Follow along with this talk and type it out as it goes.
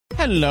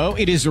Hello,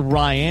 it is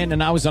Ryan,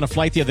 and I was on a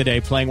flight the other day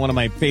playing one of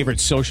my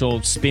favorite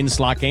social spin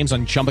slot games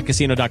on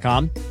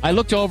ChumbaCasino.com. I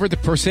looked over at the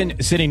person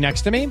sitting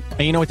next to me, and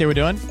you know what they were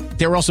doing?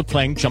 They were also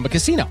playing Chumba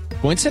Casino.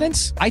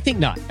 Coincidence? I think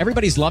not.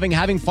 Everybody's loving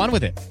having fun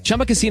with it.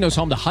 Chumba Casino is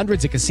home to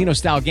hundreds of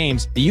casino-style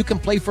games that you can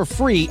play for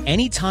free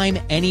anytime,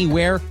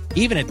 anywhere,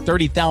 even at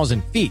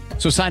 30,000 feet.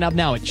 So sign up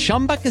now at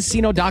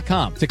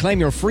ChumbaCasino.com to claim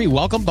your free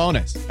welcome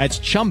bonus. That's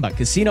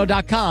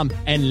ChumbaCasino.com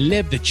and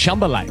live the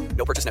Chumba life.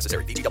 No purchase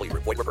necessary. VGW.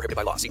 Void where prohibited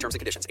by law. See terms and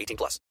conditions. 18+.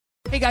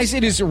 Hey guys,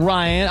 it is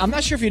Ryan. I'm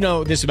not sure if you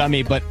know this about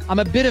me, but I'm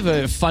a bit of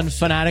a fun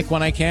fanatic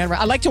when I can.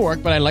 I like to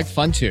work, but I like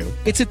fun too.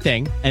 It's a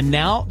thing. And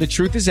now the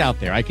truth is out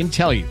there. I can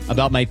tell you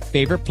about my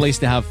favorite place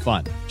to have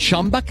fun.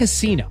 Chumba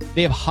Casino.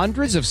 They have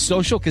hundreds of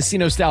social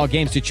casino style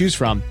games to choose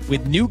from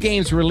with new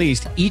games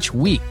released each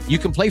week. You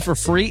can play for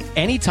free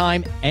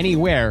anytime,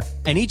 anywhere.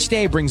 And each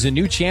day brings a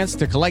new chance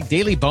to collect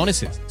daily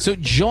bonuses. So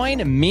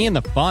join me in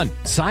the fun.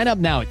 Sign up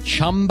now at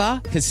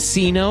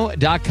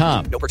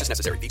ChumbaCasino.com. No purchase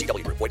necessary.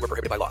 VGW. Void where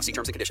prohibited by law. See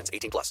terms and conditions.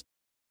 18+.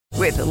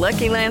 With the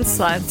Lucky Land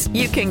Slots,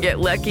 you can get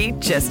lucky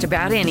just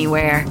about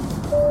anywhere.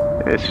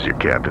 This is your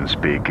captain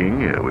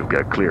speaking. We've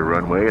got clear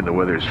runway and the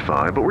weather's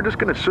fine, but we're just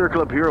going to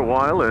circle up here a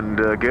while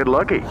and get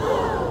lucky.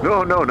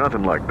 No,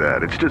 nothing like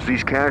that. It's just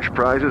these cash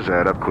prizes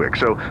add up quick.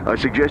 So I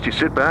suggest you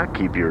sit back,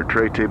 keep your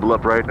tray table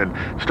upright, and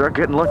start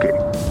getting lucky.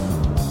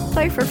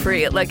 Play for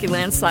free at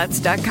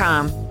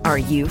LuckyLandSlots.com. Are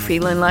you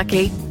feeling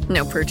lucky?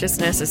 No purchase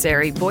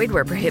necessary. Void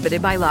where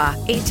prohibited by law.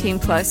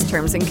 18+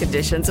 terms and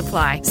conditions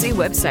apply. See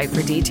website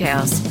for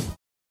details.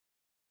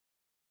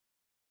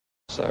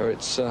 So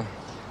it's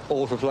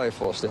all for play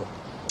for still.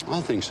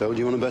 I think so. Do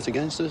you want to bet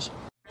against us?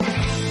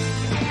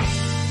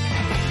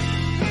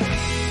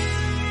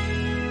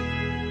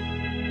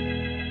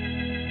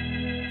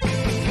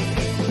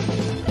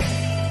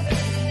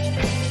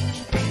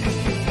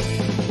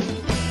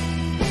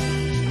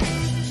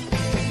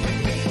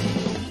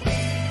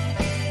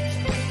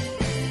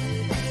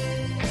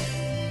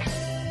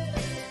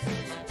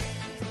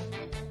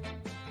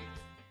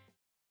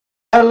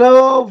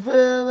 Hello,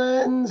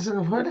 villains,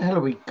 and where the hell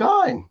are we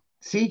going?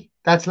 See,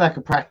 that's lack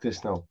of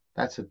practice now.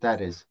 That's what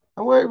that is.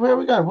 And where are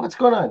we going? What's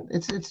going on?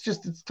 It's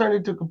turned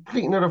into a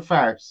complete another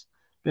farce.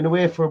 Been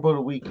away for about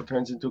a week. It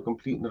turns into a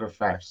complete another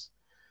farce.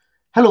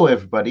 Hello,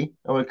 everybody,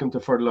 and welcome to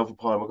For the Love of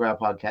Paul McGrath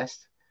podcast.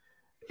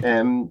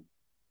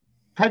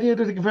 Paddy, I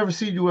don't think I've ever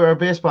seen you wear a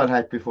baseball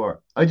hat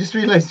before. I just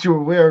realised you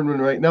were wearing one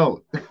right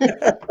now.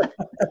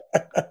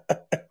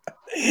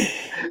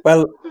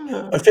 Well,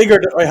 I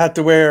figured I had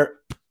to wear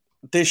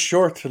this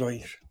short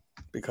tonight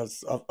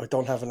because I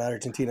don't have an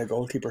Argentina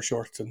goalkeeper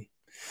short, and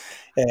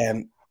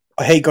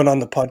I hate going on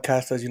the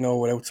podcast, as you know,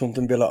 without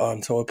something Villa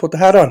on, so I put the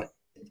hat on.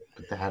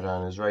 Put the hat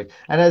on is right.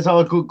 And as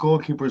all good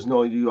goalkeepers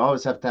know, you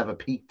always have to have a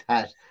peaked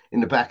hat in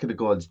the back of the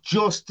goals,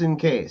 just in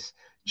case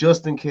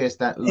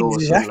that low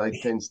sunlight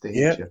tends to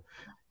hit you.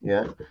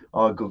 Yeah,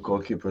 all good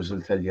goalkeepers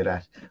will tell you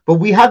that. But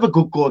we have a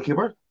good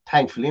goalkeeper,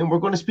 thankfully, and we're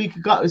going to speak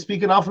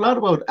an awful lot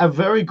about a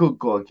very good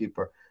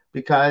goalkeeper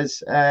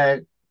because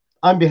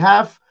on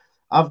behalf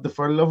of the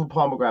For the Love of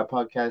Paul McGrath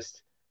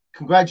podcast,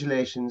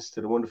 congratulations to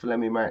the wonderful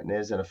EMI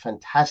Martinez and a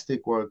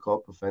fantastic World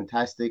Cup, a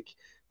fantastic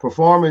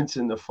performance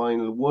in the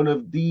final. One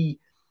of the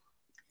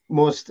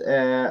most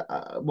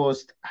how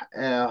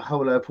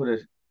will I put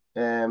it,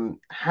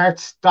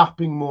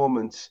 heart-stopping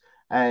moments.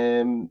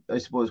 I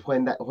suppose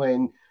when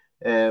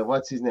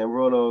what's his name,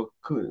 Kolo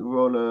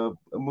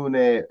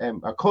Mune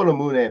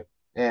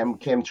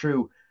came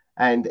through,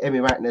 and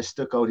EMI Martinez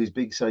stuck out his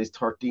big size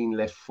 13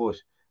 left foot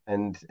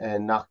and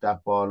knocked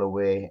that ball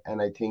away. And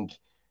I think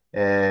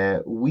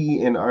we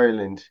in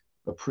Ireland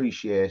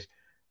appreciate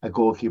a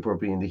goalkeeper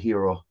being the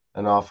hero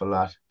an awful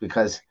lot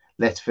because,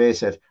 let's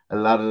face it, a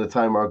lot of the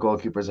time our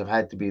goalkeepers have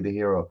had to be the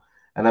hero.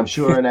 And I'm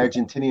sure in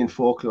Argentinian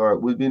folklore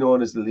will be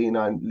known as the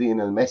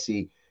Lionel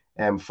Messi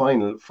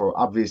final for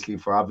obvious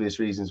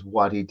reasons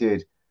what he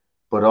did,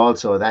 but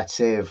also that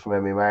save from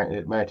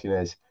EMI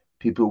Martinez.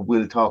 People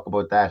will talk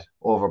about that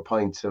over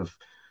pints of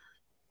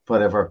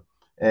whatever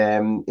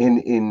in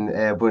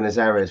Buenos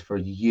Aires for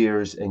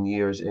years and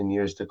years and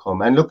years to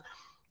come. And look,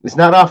 it's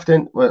not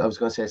often. Well, I was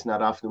going to say it's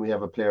not often we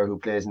have a player who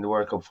plays in the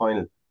World Cup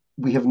final.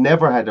 We have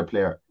never had a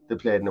player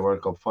that played in the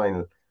World Cup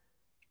final,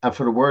 and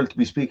for the world to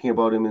be speaking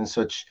about him in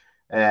such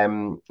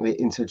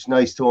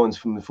nice tones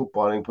from the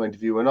footballing point of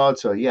view, and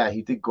also, yeah,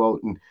 he did go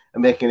out and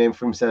make a name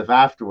for himself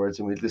afterwards,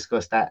 and we'll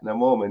discuss that in a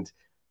moment.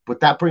 But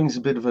that brings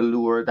a bit of a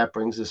lure. That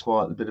brings a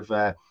small bit of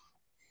a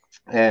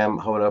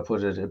how would I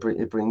put it? It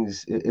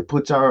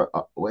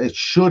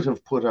should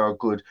have put our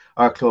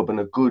club in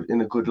a good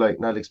light.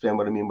 And I'll explain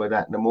what I mean by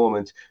that in a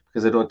moment,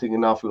 because I don't think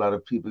an awful lot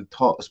of people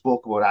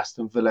spoke about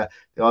Aston Villa.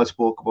 They all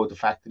spoke about the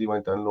fact that he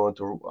went on loan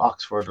to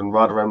Oxford and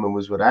Rotherham and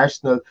was with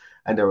Arsenal.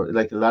 And there were,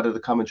 like, a lot of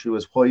the commentary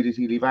was, why did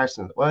he leave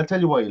Arsenal? Well, I'll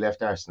tell you why he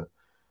left Arsenal.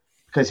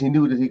 Because he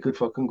knew that he could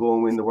fucking go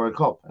and win the World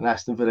Cup. And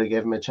Aston Villa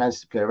gave him a chance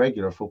to play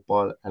regular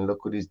football. And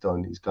look what he's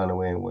done. He's gone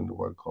away and won the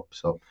World Cup.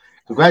 So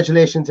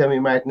Congratulations,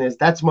 Emi Martinez.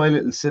 That's my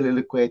little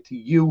soliloquy to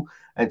you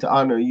and to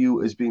honour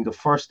you as being the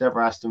first ever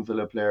Aston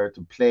Villa player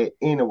to play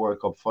in a World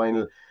Cup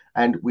final,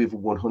 and we've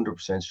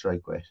 100%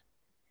 strike rate.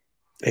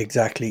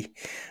 Exactly.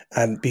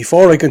 And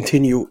before I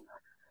continue,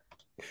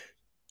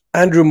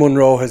 Andrew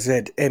Munro has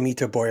said Emi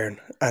to Bayern,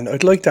 and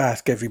I'd like to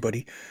ask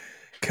everybody,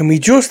 can we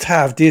just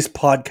have this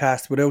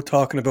podcast without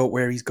talking about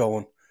where he's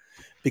going?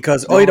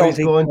 Because I don't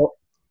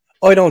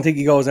think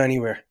he goes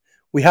anywhere.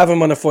 We have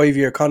him on a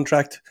 5-year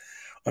contract.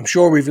 I'm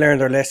sure we've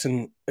learned our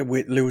lesson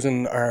with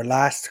losing our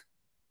last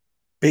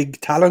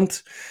big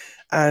talent.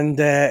 And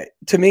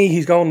to me,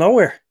 he's going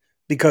nowhere.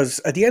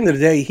 Because at the end of the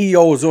day, he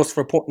owes us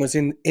for putting us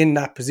in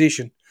that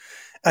position.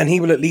 And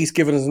he will at least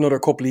give us another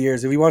couple of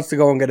years. If he wants to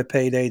go and get a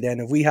payday, then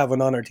if we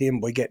haven't honoured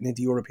him by getting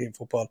into European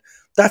football,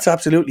 that's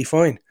absolutely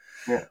fine.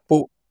 Yeah.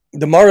 But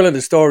the moral of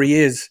the story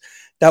is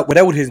that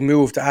without his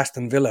move to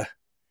Aston Villa,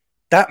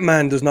 that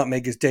man does not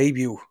make his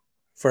debut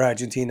for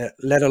Argentina,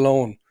 let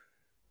alone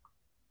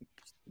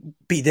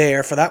be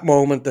there for that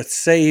moment that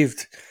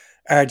saved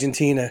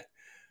Argentina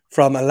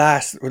from the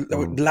last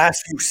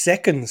few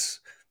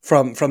seconds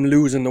from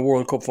losing the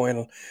World Cup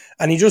final.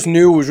 And he just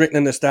knew it was written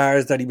in the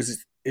stars that it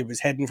was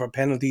heading for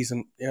penalties,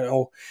 and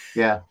it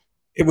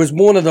was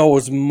one of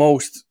those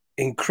most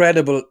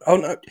incredible.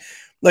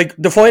 Like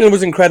the final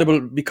was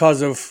incredible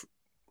because of,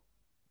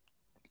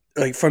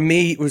 like, for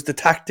me, it was the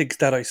tactics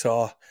that I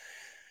saw.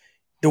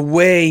 The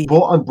way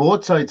on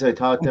both sides, I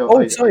thought.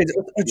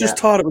 I just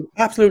thought it was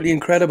absolutely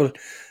incredible,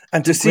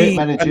 and to see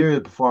great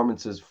managerial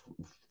performances.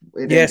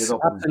 Yes,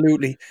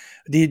 absolutely.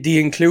 The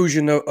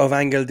inclusion of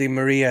Angel Di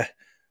Maria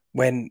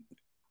when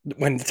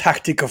the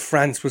tactic of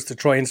France was to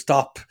try and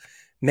stop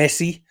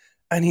Messi,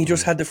 and he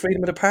just had the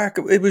freedom of the park.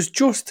 It was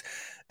just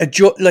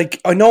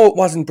like, I know it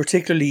wasn't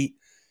particularly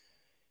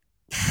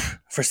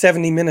for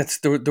 70 minutes.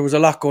 There was a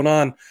lot going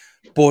on,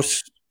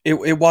 but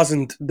it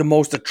wasn't the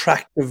most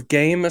attractive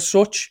game as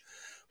such.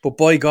 But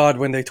by God,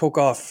 when they took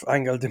off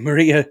Angel Di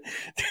Maria,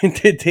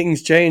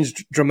 things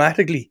changed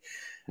dramatically.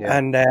 Yeah.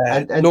 And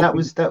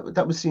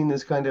that was seen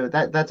as kind of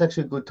that's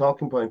actually a good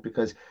talking point,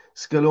 because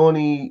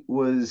Scaloni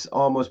was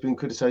almost being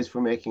criticised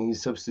for making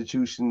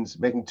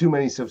too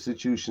many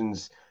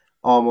substitutions,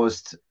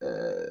 almost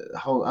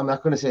I'm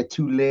not going to say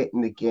too late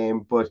in the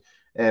game, but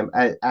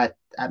at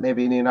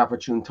maybe an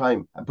inopportune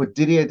time. But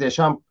Didier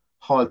Deschamps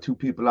hauled 2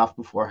 people off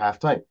before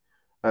halftime.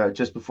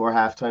 Just before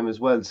halftime as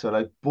well. So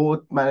like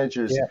both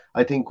managers,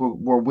 I think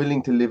were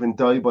willing to live and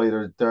die by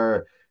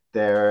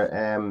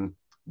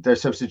their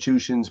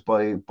substitutions,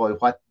 by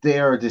what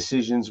their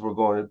decisions were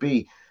going to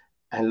be.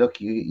 And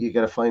look, you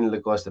get a final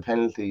that goes to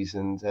penalties,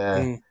 and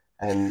people.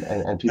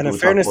 And in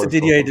fairness to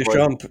Didier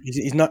Deschamps,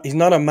 he's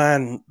not a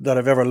man that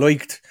I've ever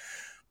liked.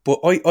 But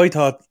I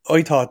thought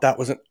that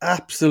was an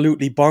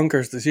absolutely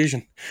bonkers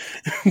decision.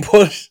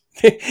 But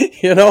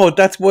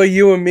that's why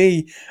you and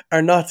me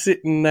are not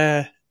sitting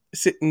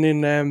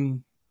in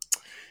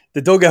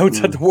the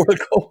dugouts at the World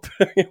Cup.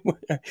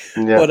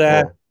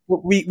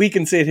 But we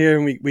can sit here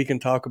and we can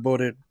talk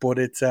about it. But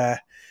it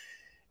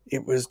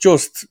was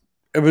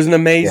an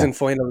amazing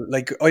final.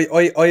 Like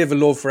I have a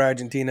love for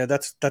Argentina.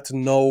 That's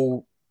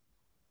no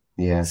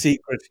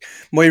secret.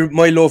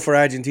 My love for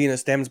Argentina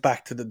stems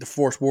back to the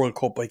first World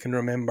Cup I can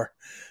remember,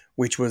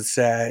 which was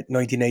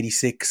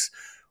 1986,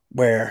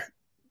 where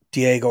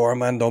Diego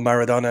Armando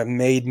Maradona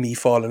made me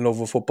fall in love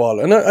with football.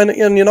 And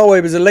I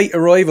was a late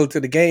arrival to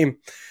the game,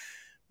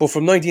 but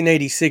from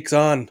 1986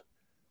 on,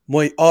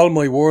 all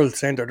my world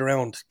centered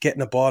around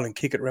getting a ball and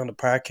kick it around the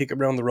park, kick it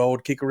around the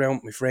road, kick it around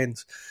with my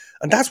friends.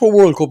 And that's what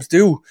World Cups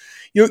do.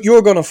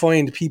 You're going to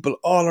find people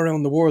all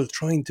around the world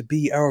trying to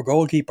be our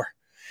goalkeeper.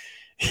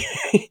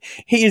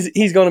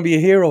 He's going to be a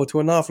hero to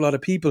an awful lot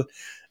of people.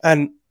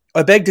 And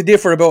I beg to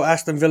differ about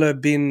Aston Villa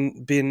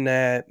being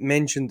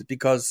mentioned,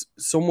 because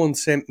someone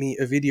sent me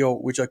a video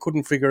which I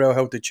couldn't figure out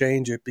how to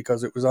change it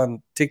because it was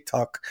on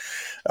TikTok,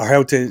 or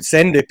how to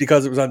send it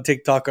because it was on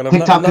TikTok. And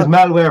TikTok is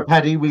malware,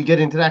 Paddy. We'll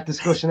get into that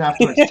discussion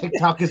afterwards.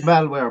 TikTok is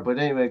malware, but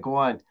anyway, go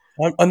on.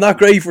 I'm not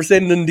great for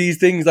sending these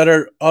things that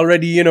are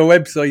already in a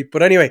website.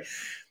 But anyway,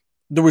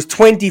 there was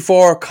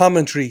 24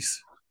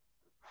 commentaries.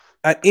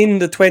 And in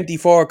the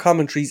 24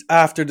 commentaries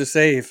after the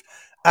save,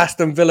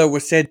 Aston Villa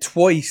was said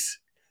twice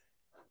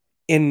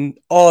in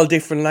all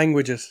different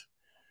languages.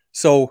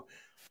 So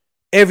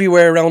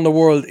everywhere around the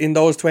world in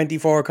those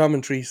 24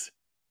 commentaries,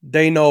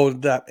 they know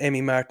that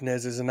Emi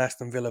Martinez is an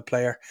Aston Villa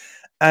player,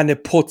 and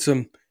it puts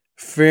him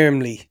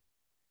firmly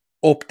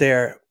up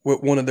there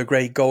with one of the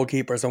great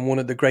goalkeepers and one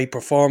of the great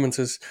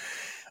performances,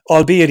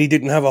 albeit he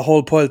didn't have a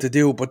whole pile to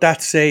do. But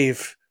that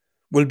save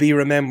will be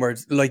remembered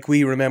like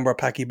we remember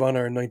Paki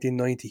Bonner in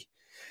 1990,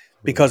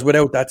 because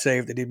without that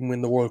save they didn't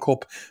win the World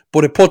Cup.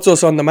 But it puts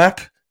us on the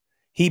map.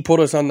 He put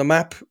us on the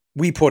map.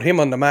 We put him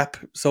on the map.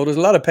 So there's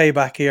a lot of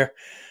payback here.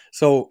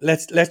 So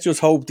let's just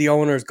hope the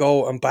owners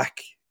go and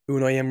back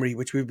Unai Emery,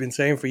 which we've been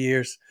saying for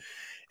years.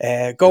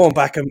 Go and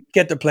back him,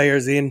 get the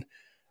players in,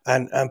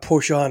 and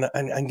push on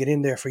and get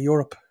in there for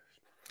Europe.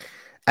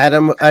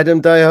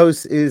 Adam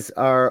Diehouse is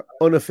our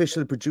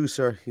unofficial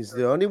producer. He's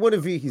the only one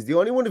of you. He's the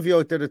only one of you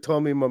out there that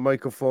told me my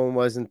microphone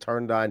wasn't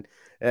turned on.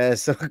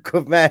 So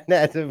good man,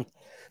 Adam.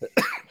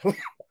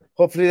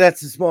 Hopefully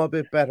that's a small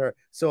bit better.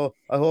 So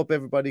I hope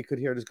everybody could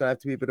hear. There's gonna have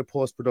to be a bit of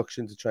post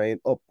production to try and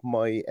up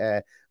my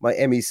my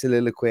Emmy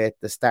soliloquy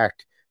at the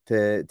start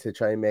to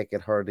try and make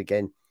it heard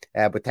again.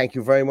 But thank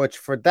you very much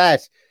for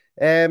that.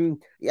 And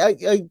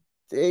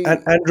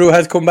Andrew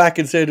has come back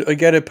and said, I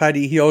get it,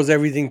 Paddy. He owes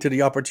everything to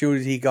the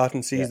opportunity he got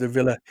and sees the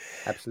Villa.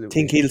 Absolutely.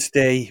 Think he'll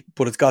stay,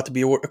 but it's got to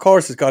be of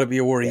course it's got to be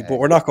a worry, but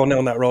we're not going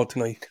down that road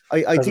tonight.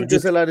 I think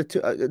there's a lot of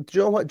do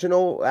you know what? Do you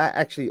know,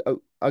 actually,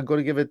 I'm going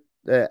to give it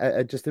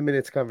just a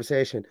minute's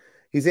conversation.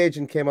 His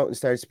agent came out and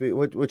started speaking,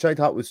 which I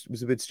thought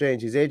was a bit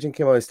strange. His agent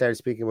came out and started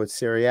speaking about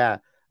Serie A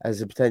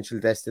as a potential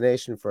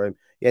destination for him.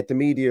 Yet the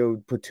media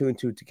put two and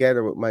two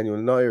together with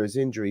Manuel Neuer's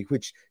injury,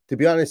 which, to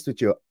be honest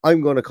with you,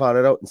 I'm going to call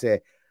it out and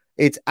say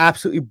it's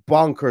absolutely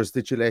bonkers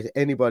that you let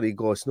anybody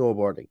go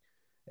snowboarding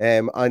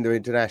on their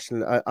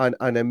international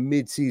on a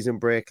mid-season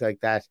break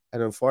like that.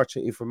 And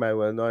unfortunately for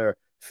Manuel Neuer,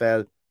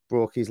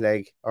 broke his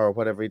leg or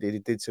whatever he did. He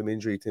did some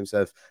injury to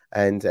himself,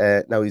 and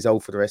now he's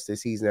out for the rest of the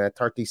season. At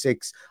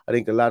 36, I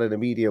think a lot of the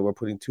media were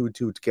putting two and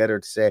two together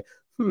to say,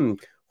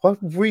 what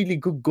really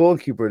good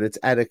goalkeeper that's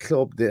at a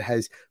club that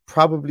has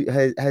probably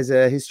has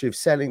a history of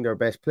selling their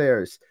best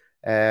players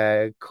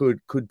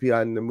could be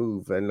on the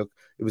move. And look,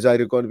 it was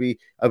either going to be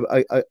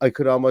I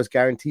could almost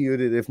guarantee you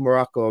that if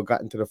Morocco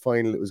got into the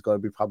final, it was going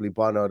to be probably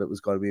Bono that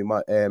was going to be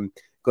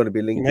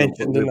linked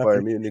with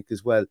Bayern Munich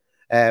as well.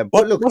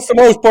 But look, what's the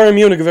most Bayern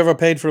Munich have ever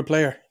paid for a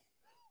player?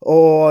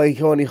 Oh, I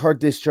only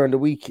heard this during the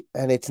week,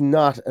 and it's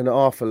not an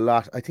awful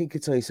lot. I think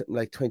it's only something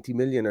like 20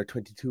 million or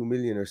 22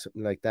 million or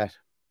something like that.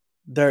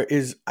 There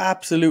is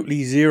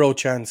absolutely zero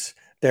chance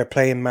they're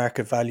playing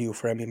market value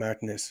for Emi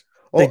Martinez.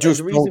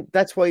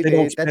 That's why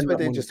they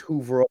just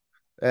hoover up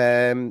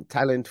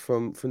talent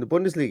from the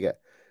Bundesliga.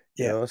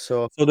 Yeah. You know,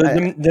 so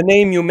the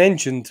name you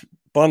mentioned,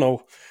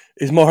 Bono,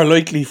 is more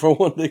likely for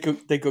one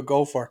they could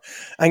go for.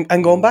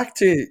 And going back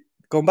to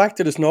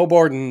the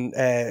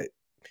snowboarding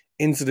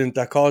incident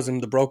that caused him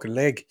the broken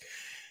leg,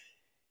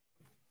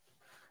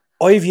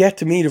 I've yet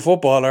to meet a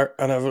footballer,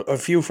 and I've a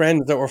few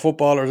friends that were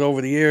footballers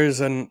over the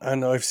years, and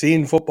I've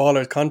seen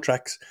footballers'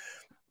 contracts.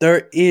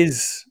 There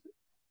is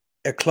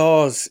a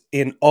clause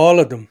in all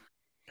of them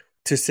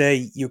to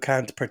say you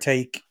can't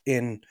partake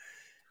in.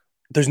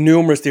 There's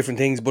numerous different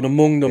things, but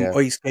among them,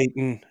 ice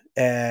skating,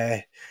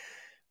 snowboarding,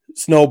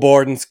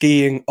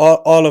 skiing,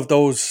 all of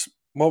those.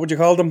 What would you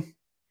call them?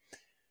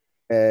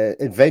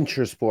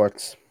 Adventure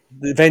sports.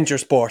 Adventure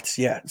sports,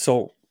 yeah.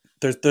 So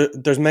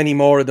there's many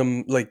more of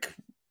them, like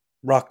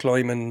rock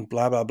climbing,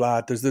 blah blah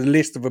blah. There's a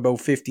list of about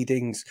 50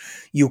 things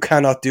you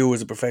cannot do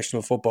as a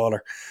professional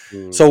footballer.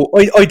 So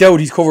I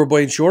doubt he's covered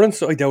by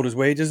insurance. I doubt his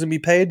wages will be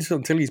paid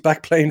until he's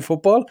back playing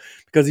football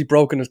because he's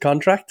broken his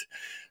contract.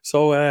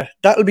 So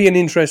that'll be an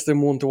interesting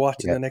one to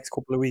watch in the next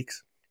couple of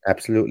weeks.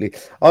 Absolutely.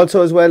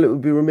 Also, as well, it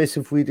would be remiss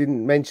if we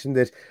didn't mention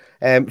that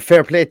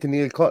fair play to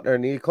Neil Cutler.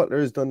 Neil Cutler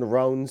has done the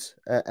rounds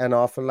an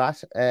awful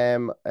lot.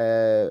 And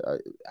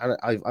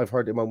I've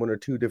heard him on one or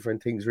two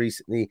different things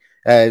recently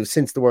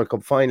since the World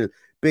Cup final.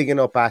 Bigging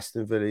up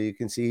Aston Villa. You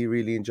can see he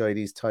really enjoyed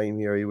his time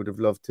here. He would have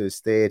loved to have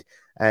stayed,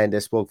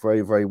 and spoke very,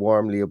 very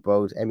warmly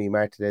about Emi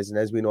Martinez. And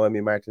as we know,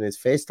 Emi Martinez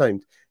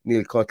FaceTimed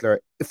Neil Cutler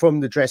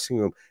from the dressing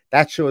room.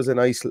 That shows a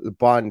nice little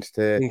bond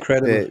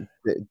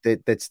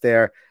that's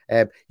there.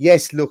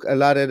 Yes, look, a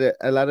lot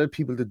of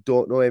people that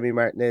don't know Emi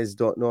Martinez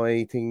don't know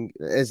anything.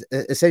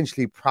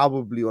 Essentially,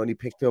 probably only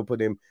picked up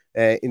on him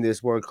in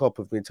this World Cup.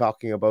 Have been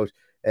talking about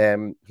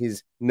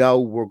his, now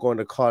we're going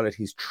to call it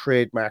his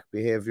trademark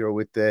behavior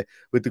with the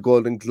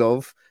Golden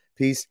Glove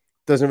piece.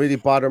 Doesn't really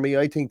bother me.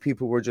 I think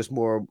people were just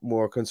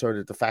more concerned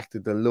at the fact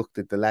that the look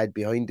that the lad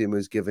behind him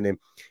was giving him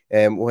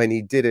when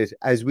he did it.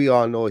 As we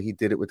all know, he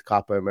did it with the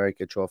Copa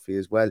America trophy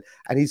as well,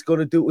 and he's going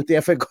to do it with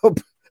the FA Cup.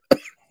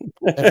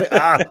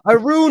 I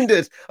ruined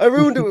it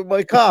with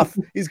my cough.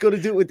 He's going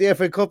to do it with the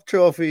FA Cup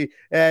trophy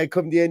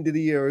come the end of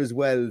the year as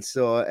well.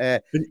 So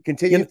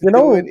continue.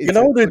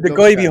 The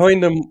guy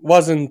behind him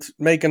wasn't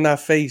making that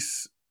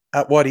face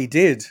at what he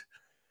did.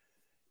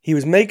 He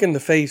was making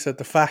the face at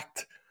the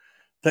fact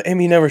that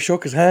Emi never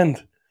shook his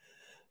hand.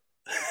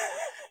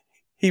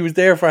 He was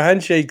there for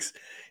handshakes.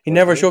 He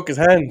never shook his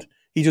hand.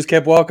 He just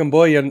kept walking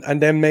by and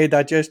then made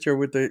that gesture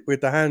with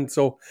the hand.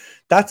 So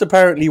that's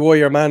apparently why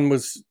your man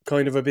was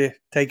kind of a bit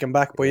taken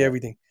back by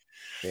everything.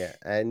 Yeah,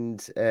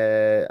 and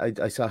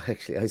I saw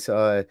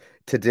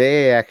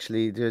today,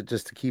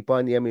 just to keep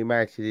on the Emi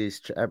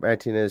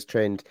Martinez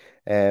trend,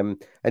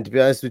 and to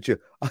be honest with you,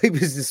 I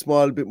was a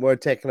small bit more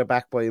taken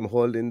aback by him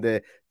holding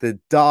the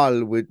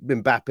doll with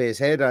Mbappe's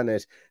head on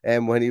it,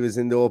 when he was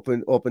in the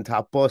open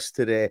top bus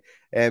today,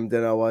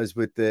 than I was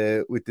with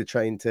the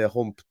trying to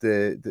hump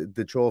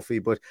the trophy.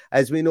 But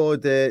as we know,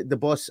 the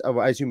bus,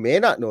 or as you may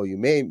not know, you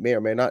may or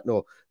may not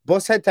know,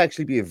 bus had to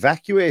actually be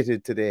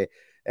evacuated today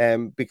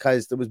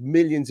because there was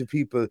millions of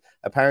people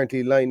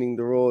apparently lining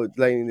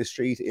the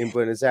street in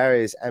Buenos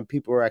Aires, and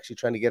people were actually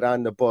trying to get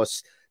on the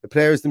bus. The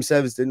players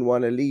themselves didn't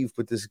want to leave,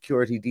 but the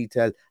security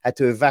detail had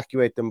to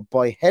evacuate them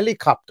by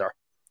helicopter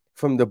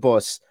from the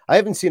bus. I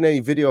haven't seen any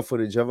video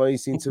footage. I've only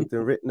seen something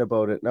written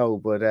about it now.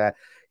 But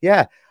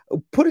yeah,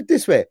 put it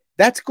this way.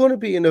 That's going to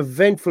be an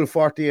eventful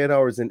 48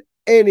 hours in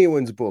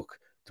anyone's book,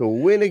 to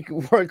win a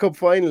World Cup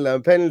final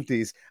on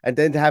penalties and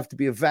then to have to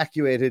be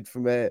evacuated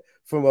from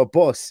a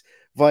bus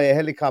via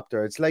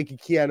helicopter. It's like a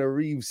Keanu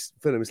Reeves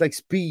film. It's like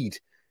Speed.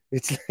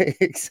 It's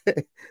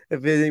like,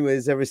 if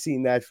anyone's ever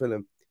seen that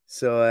film.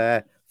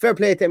 So fair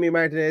play to Emi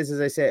Martinez,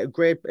 as I say, a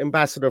great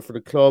ambassador for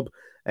the club.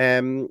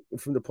 From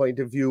the point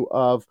of view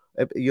of,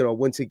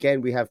 once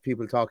again, we have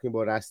people talking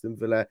about Aston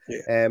Villa.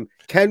 Yeah.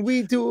 Can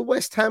we do a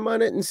West Ham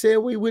on it and say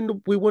we won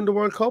the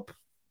World Cup?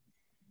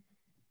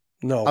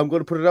 No. I'm going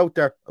to put it out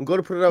there.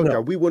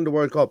 there. We won the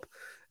World Cup.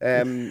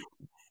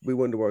 We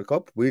won the World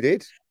Cup. We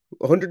did.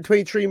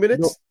 123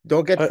 minutes. No.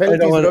 Don't get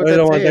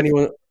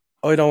penalties.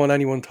 I don't want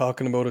anyone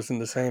talking about us in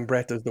the same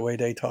breath as the way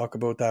they talk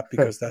about that,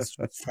 because that's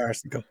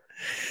farcical.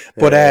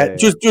 But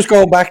just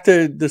going back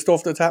to the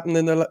stuff that's happened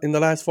in the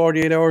last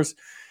 48 hours,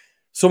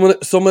 some of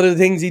the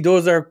things he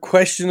does are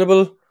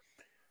questionable.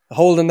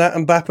 Holding that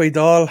Mbappe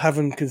doll,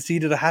 having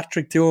conceded a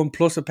hat-trick to him,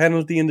 plus a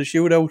penalty in the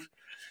shootout,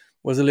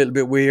 was a little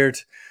bit weird.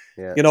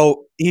 Yeah.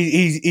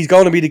 He's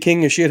going to be the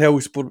king of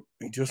shithouse, but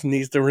he just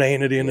needs to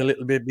rein it in a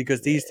little bit,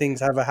 because these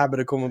things have a habit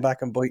of coming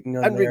back and biting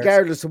on. And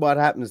regardless of what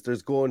happens,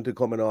 there's going to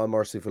come an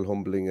all-merciful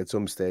humbling at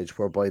some stage,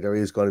 whereby there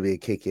is going to be a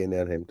kick in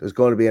on him. There's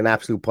going to be an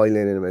absolute pile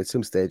in him at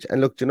some stage.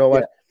 And look, do you know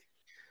what?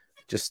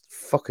 Just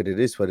fuck it. It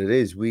is what it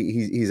is.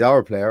 He's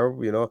our player.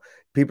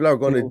 People are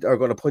going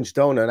to punch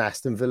down on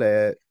Aston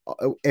Villa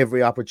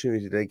every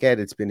opportunity they get.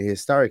 It's been a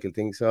historical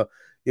thing. So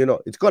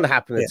it's going to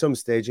happen at some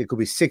stage. It could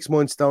be 6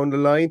 months down the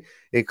line.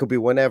 It could be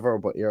whenever.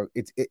 But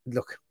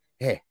look,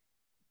 hey,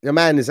 the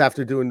man is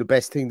after doing the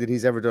best thing that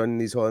he's ever done in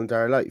his whole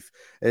entire life.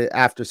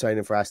 After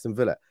signing for Aston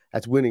Villa,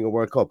 that's winning a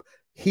World Cup.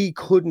 He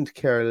couldn't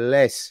care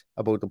less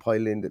about the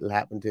pile-in that'll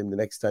happen to him the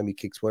next time he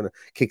kicks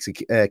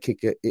a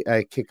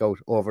kick out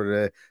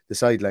over the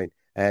sideline,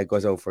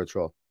 goes out for a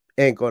throw.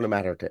 Ain't going to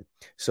matter to him.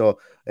 So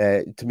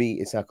to me,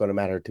 it's not going to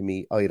matter to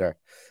me either.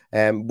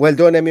 Well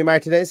done, Emi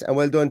Martinez, and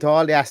well done to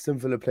all the Aston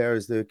Villa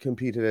players that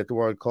competed at the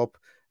World Cup.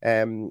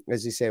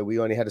 As you say, we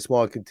only had a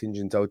small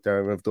contingent out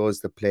there, and of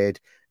those that played,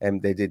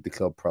 they did the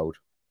club proud.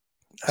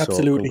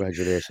 Absolutely. So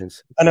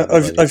congratulations. And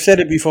I've said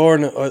it before,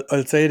 and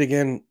I'll say it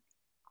again.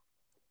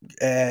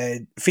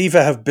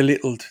 FIFA have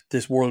belittled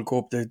this World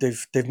Cup.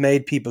 They've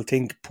made people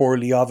think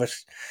poorly of it.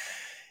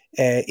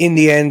 In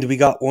the end, we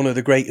got one of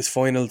the greatest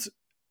finals.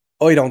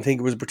 I don't think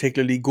it was a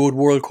particularly good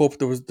World Cup.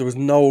 There was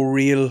no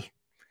real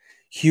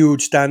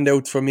huge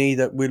standouts for me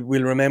that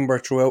we'll remember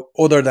throughout,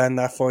 other than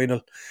that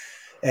final.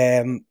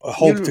 I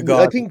hope to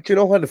God. I think, do you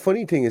know what the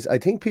funny thing is? I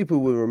think people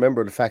will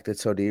remember the fact that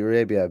Saudi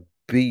Arabia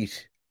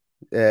beat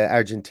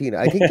Argentina.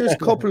 I think there's a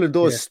couple of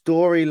those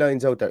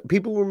storylines out there.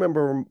 People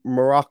remember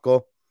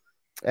Morocco.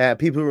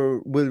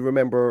 People will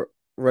remember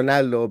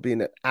Ronaldo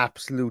being an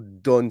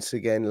absolute dunce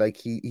again. Like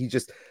he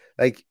just,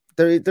 like,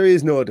 there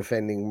is no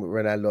defending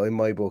Ronaldo in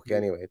my book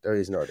anyway. There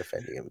is no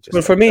defending him.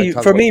 Well, for me,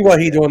 what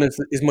he done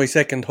is my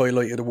second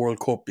highlight of the World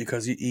Cup,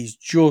 because he's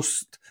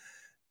just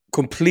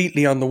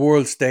completely on the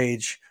world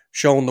stage,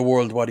 showing the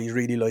world what he's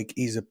really like.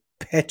 He's a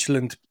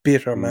petulant,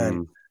 bitter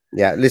man.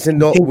 Yeah, listen,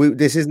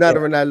 this is not a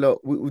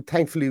Ronaldo.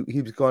 Thankfully,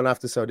 he was gone off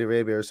to Saudi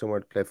Arabia or somewhere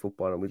to play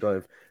football, and we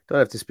don't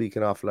have to speak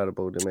an awful lot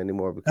about him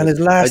anymore. And his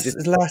last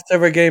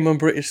ever game on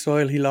British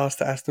soil, he lost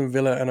to Aston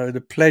Villa, and I had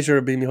the pleasure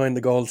of being behind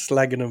the goal,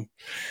 slagging him,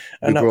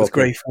 and that was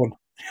great fun.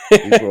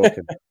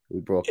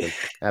 We broke him,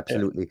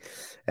 absolutely.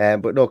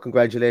 But no,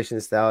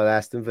 congratulations to all the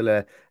Aston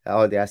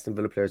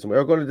Villa players, and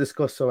we're going to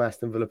discuss some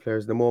Aston Villa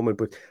players in a moment.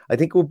 But I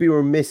think it would be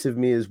remiss of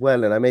me as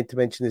well, and I meant to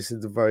mention this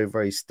at the very,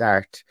 very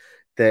start,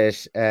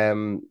 that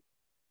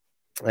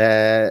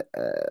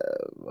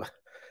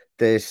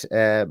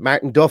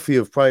Martin Duffy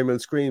of Primal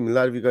Scream, a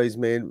lot of you guys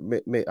may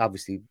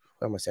obviously,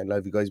 I'm not saying a lot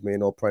of you guys may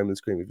know Primal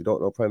Scream. If you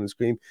don't know Primal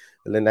Scream,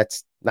 well, then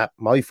that's not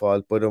my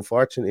fault. But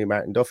unfortunately,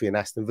 Martin Duffy, an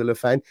Aston Villa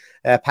fan,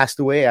 passed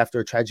away after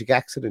a tragic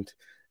accident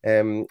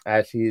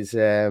at his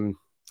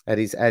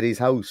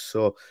house.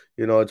 So,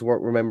 it's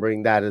worth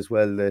remembering that as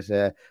well,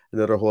 that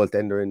another Holt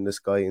Ender in the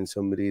sky, and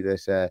somebody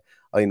that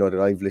I know that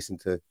I've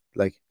listened to,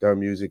 like, their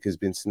music has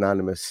been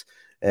synonymous,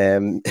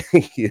 within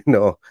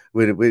a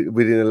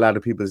lot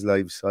of people's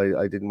lives. So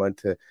I didn't want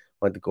to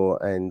go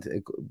and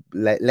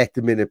let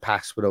the minute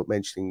pass without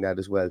mentioning that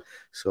as well.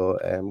 So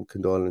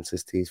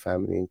condolences to his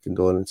family, and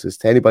condolences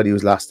to anybody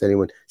who's lost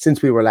anyone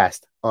since we were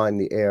last on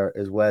the air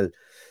as well.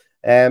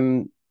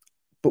 But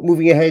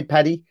moving ahead,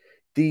 Paddy,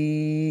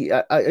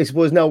 I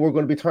suppose now we're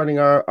going to be turning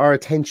our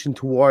attention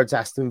towards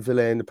Aston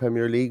Villa in the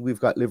Premier League. We've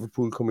got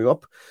Liverpool coming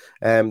up,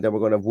 then we're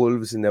going to have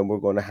Wolves, and then we're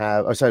going to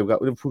have... we've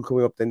got Liverpool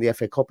coming up, then the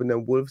FA Cup, and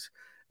then Wolves.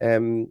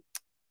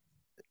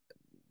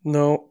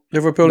 No,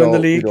 Liverpool in the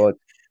league.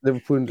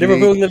 Liverpool in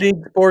the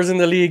league, Spurs in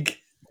the league.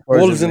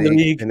 Wolves in the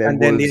league, and then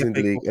and then the Wolves in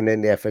the FA league, Cup. and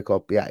then the FA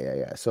Cup.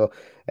 Yeah. So,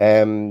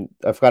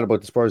 I forgot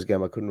about the Spurs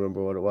game. I couldn't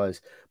remember what it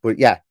was, but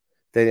yeah,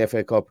 then the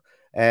FA Cup.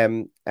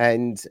 And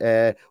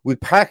will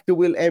Park the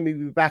Will Emmy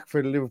be back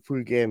for the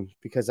Liverpool game?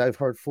 Because I've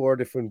heard four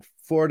different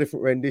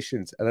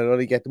renditions, and I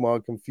only get them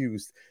all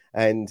confused.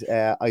 And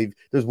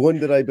there's one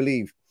that I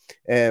believe.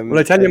 Will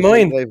I tell you There's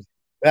one mine?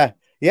 that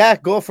yeah,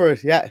 go for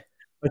it. Yeah,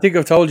 I think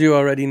I've told you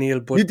already, Neil.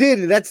 you But did,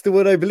 and that's the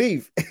one I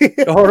believe.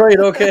 all right,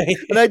 okay.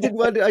 And I didn't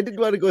want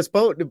to go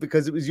spouting it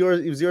because it was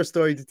your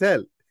story to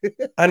tell.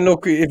 And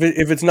look,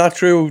 if it's not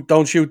true,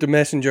 don't shoot the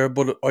messenger.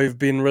 But I've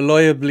been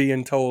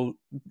reliably told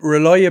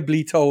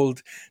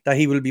that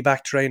he will be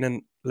back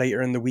training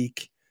later in the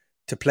week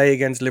to play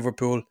against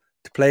Liverpool,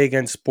 to play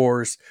against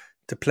Spurs,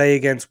 to play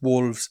against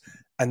Wolves,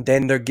 and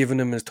then they're giving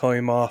him his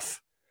time off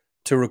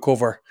to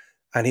recover,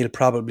 and he'll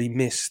probably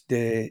miss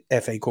the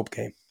FA Cup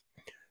game.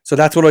 So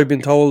that's what I've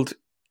been told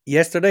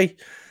yesterday.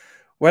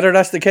 Whether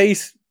that's the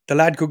case, the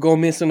lad could go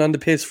missing on the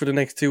piss for the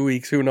next 2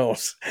 weeks. Who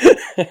knows?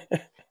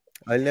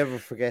 I'll never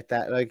forget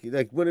that.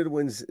 Like one of the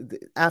ones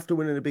after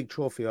winning a big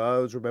trophy, I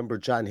always remember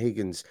John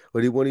Higgins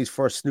when he won his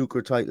first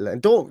snooker title.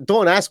 And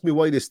don't ask me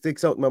why this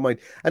sticks out in my mind.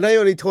 And I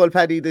only told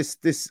Paddy this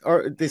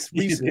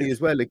recently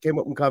as well. It came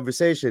up in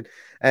conversation.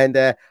 And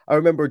I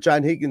remember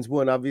John Higgins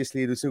won.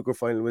 Obviously, the snooker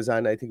final was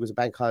on. I think it was a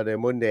bank holiday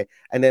Monday,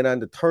 and then on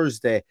the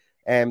Thursday.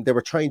 They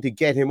were trying to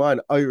get him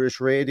on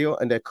Irish radio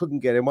and they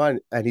couldn't get him on.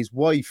 And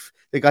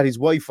they got his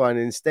wife on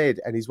instead.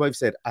 And his wife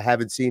said, I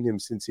haven't seen him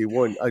since he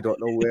won. I don't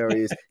know where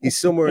he is. He's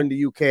somewhere in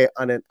the UK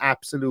on an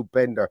absolute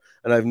bender.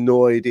 And I have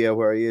no idea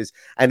where he is.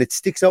 And it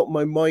sticks out in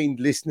my mind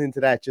listening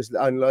to that just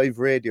on live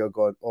radio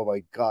going, oh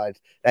my God,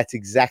 that's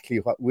exactly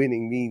what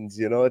winning means.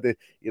 You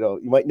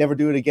might never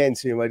do it again.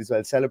 So you might as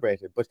well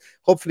celebrate it. But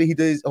hopefully he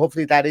does.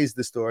 Hopefully that is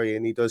the story.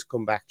 And he does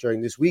come back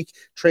during this week,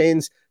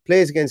 trains,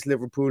 plays against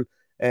Liverpool.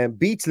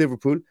 Beats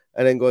Liverpool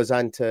and then goes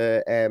on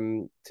to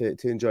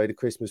enjoy the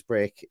Christmas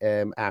break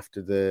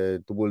after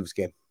the Wolves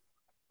game.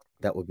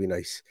 That would be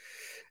nice.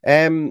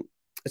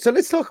 So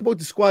let's talk about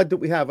the squad that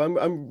we have.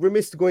 I'm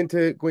remiss to go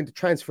into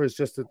transfers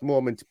just at the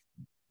moment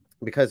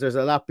because there's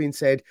a lot being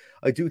said.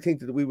 I do think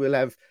that we will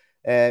have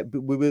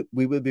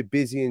we will be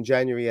busy in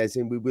January, as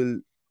in we will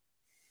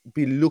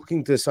be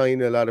looking to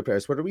sign a lot of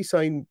players. Whether we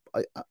sign,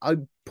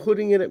 I'm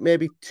putting it at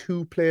maybe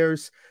 2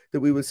 players that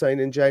we will sign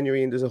in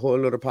January, and there's a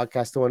whole other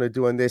podcast I want to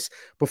do on this.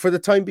 But for the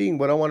time being,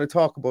 what I want to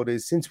talk about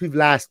is since we've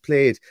last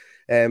played,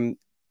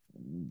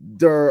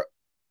 there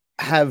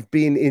have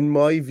been, in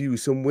my view,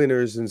 some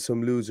winners and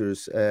some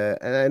losers.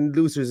 And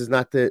losers is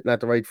not the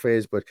right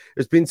phrase, but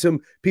there's been some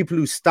people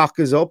whose stock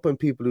is up and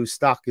people whose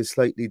stock is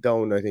slightly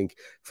down, I think,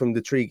 from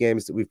the 3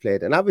 games that we've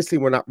played. And obviously,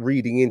 we're not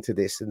reading into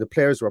this, and the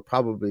players were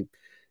probably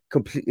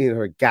completely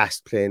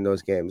gassed playing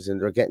those games, and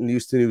they're getting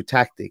used to new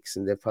tactics,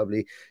 and they're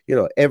probably,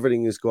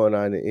 everything is going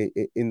on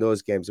in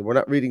those games, and we're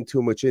not reading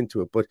too much into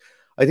it. But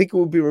I think it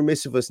would be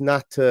remiss of us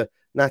not to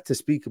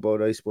speak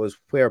about, I suppose,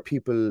 where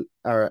people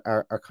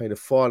are kind of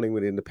falling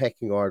within the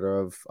pecking order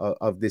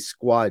of this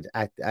squad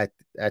at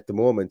the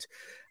moment.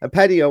 And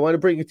Paddy, I want to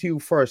bring it to you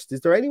first.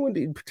 Is there anyone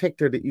in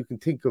particular that you can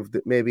think of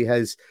that maybe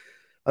has,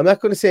 I'm not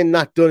going to say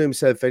not done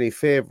himself any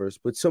favors,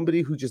 but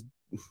somebody who just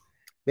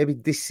maybe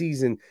this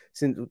season,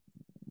 since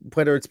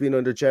whether it's been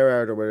under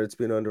Gerrard or whether it's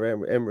been under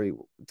Emery,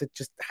 that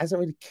just hasn't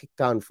really kicked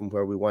on from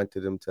where we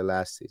wanted him to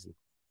last season?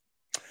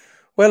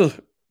 Well,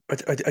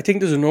 I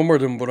think there's a number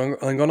of them, but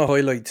I'm going to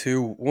highlight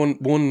 2.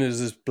 One is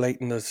as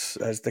blatant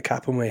as the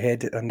cap on my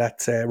head, and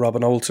that's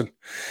Robin Olsen.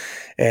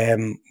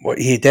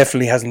 He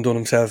definitely hasn't done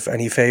himself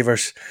any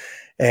favours.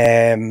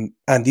 And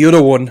the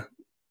other one,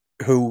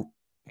 who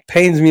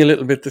pains me a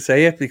little bit to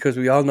say it because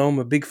we all know I'm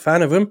a big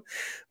fan of him,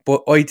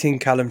 but I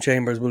think Callum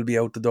Chambers will be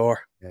out the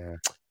door. Yeah.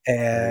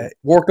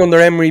 Worked under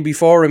Emery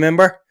before,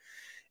 remember?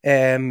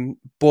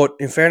 But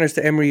in fairness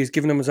to Emery, he's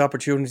given him his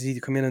opportunity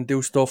to come in and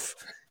do stuff.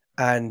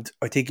 And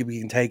I think if we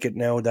can take it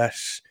now that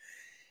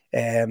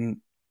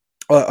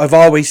I've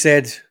always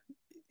said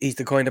he's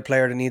the kind of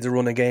player that needs a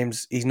run of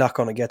games. He's not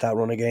going to get that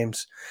run of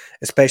games,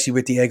 especially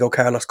with Diego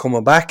Carlos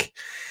coming back.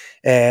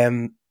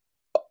 I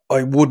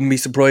wouldn't be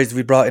surprised if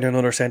we brought in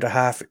another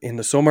centre-half in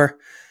the summer.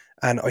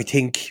 And I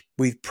think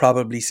we've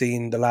probably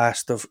seen the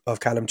last of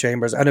Callum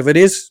Chambers. And if it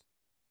is,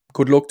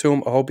 good luck to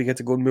him. I hope he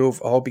gets a good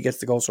move. I hope he gets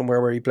to go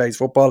somewhere where he plays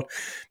football,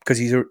 because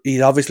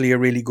he's obviously a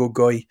really good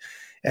guy.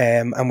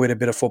 And with a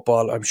bit of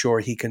football, I'm sure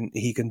he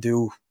can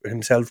do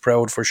himself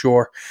proud for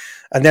sure.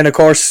 And then, of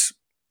course,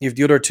 you have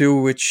the other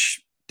 2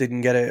 which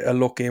didn't get a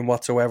look in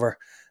whatsoever,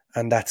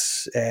 and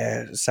that's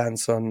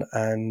Sanson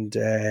and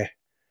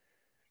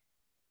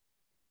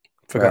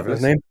forgotten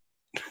his name.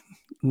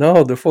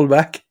 No, the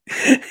fullback.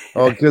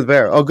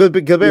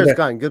 Gilbert. Gilbert's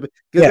gone.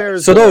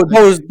 Gilbert. So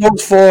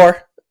those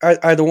 4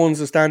 are the ones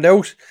that stand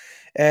out.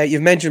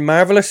 You've mentioned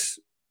Marvellous.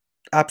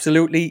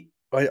 Absolutely.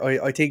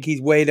 I think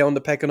he's way down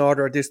the pecking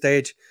order at this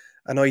stage.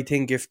 And I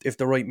think if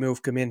the right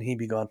move come in, he'd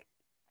be gone.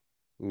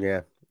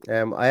 Yeah.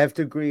 I have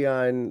to agree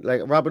on,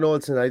 like, Robin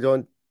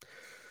Olsen.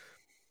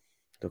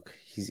 look,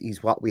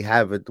 he's what we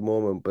have at the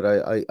moment, but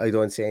I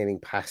don't see anything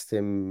past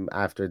him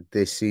after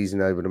this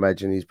season. I would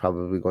imagine he's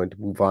probably going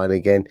to move on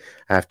again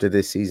after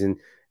this season,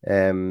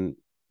 um,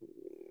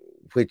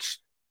 which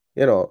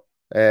you know,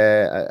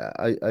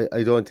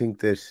 I don't think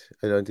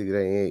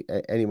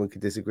that anyone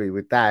could disagree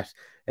with that.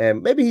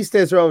 Maybe he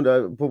stays around,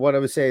 but what I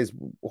would say is,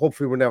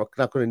 hopefully, we're never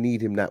not going to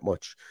need him that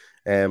much.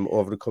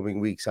 Over the coming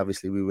weeks,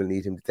 obviously, we will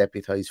need him to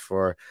deputise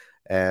for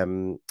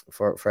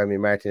Emi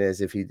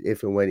Martinez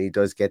if and when he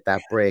does get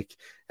that break.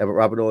 But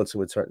Robin Olsen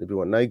would certainly be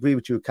one. And I agree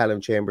with you,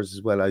 Callum Chambers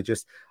as well. I've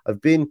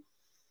been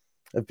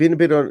a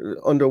bit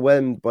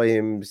underwhelmed by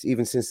him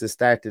even since the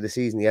start of the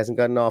season. He hasn't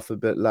got a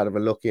lot of a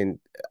look in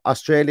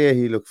Australia.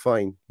 He looked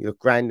fine. He looked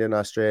grand in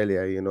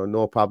Australia.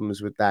 No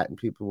problems with that. And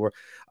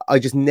I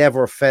just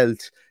never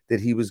felt that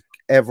he was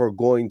ever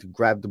going to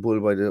grab the bull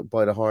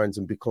by the horns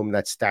and become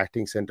that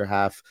starting centre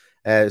half.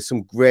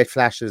 Some great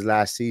flashes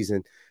last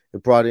season.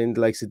 It brought in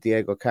the likes of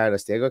Diego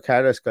Carlos. Diego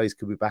Carlos, guys,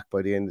 could be back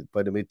by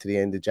the mid to the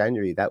end of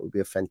January. That would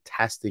be a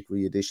fantastic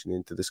re-addition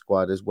into the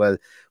squad as well.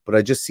 But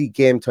I just see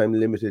game time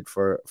limited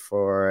for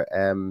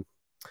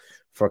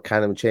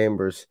Callum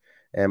Chambers.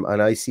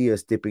 And I see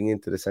us dipping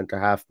into the centre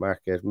half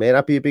market. May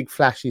not be a big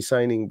flashy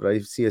signing, but I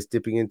see us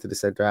dipping into the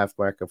centre half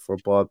market for a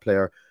ball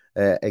player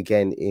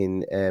again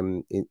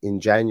in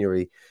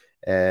January.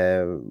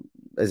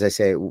 As I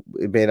say,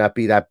 it may not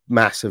be that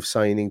massive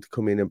signing to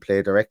come in and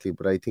play directly,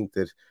 but I think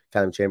that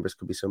Callum Chambers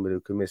could be somebody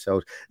who could miss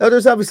out. Now,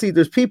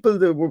 there's people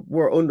that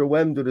were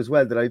underwhelmed with as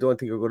well that I don't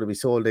think are going to be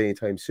sold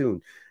anytime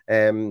soon.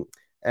 I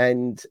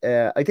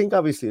think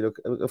obviously, look,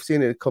 I've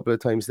seen it a couple of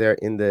times there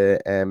in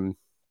the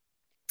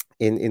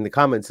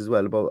comments as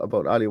well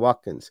about Ollie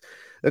Watkins.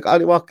 Look,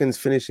 Ollie Watkins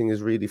finishing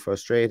is really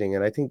frustrating,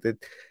 and I think that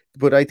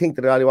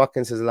Ollie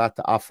Watkins has a lot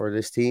to offer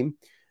this team.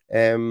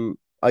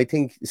 I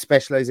think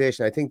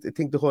specialization. I think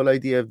the whole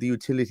idea of the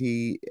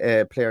utility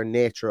player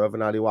nature of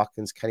an Ollie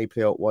Watkins. Can he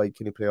play out wide?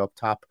 Can he play up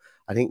top?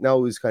 I think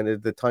now is kind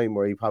of the time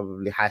where he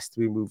probably has to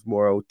be moved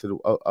more out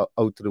to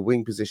the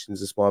wing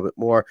positions a small bit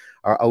more,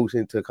 or out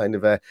into kind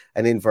of an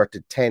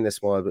inverted 10 a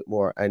small bit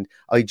more. And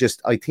I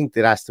think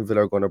that Aston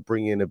Villa are going to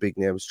bring in a big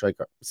name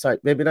striker. Sorry,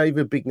 maybe not even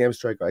a big name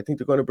striker. I think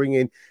they're going to bring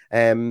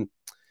in.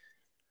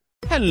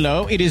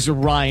 Hello, it is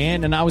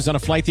Ryan, and I was on a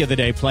flight the other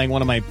day playing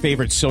one of my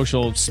favorite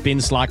social spin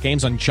slot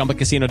games on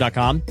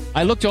ChumbaCasino.com.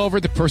 I looked over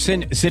at the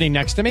person sitting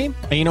next to me,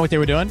 and you know what they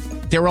were doing?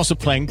 They were also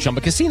playing Chumba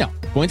Casino.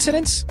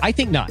 Coincidence? I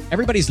think not.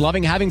 Everybody's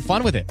loving having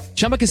fun with it.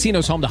 Chumba Casino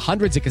is home to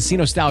hundreds of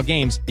casino-style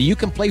games that you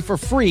can play for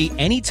free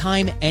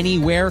anytime,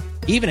 anywhere,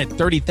 even at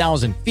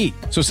 30,000 feet.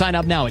 So sign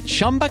up now at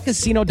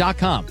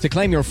ChumbaCasino.com to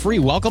claim your free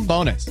welcome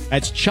bonus.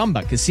 That's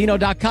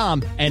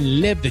ChumbaCasino.com and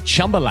live the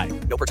Chumba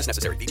life. No purchase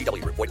necessary.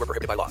 VGW. Void were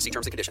prohibited by law. See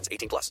terms and conditions.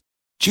 18+.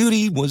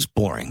 Judy was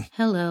boring.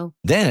 Hello.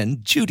 Then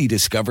Judy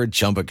discovered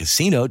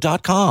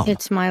ChumbaCasino.com.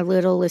 It's my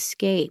little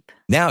escape.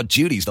 Now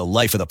Judy's the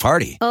life of the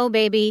party. Oh,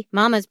 baby,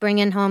 mama's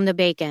bringing home the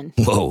bacon.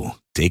 Whoa,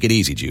 take it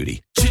easy,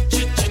 Judy.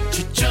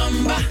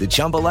 The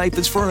Chumba life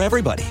is for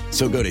everybody.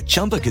 So go to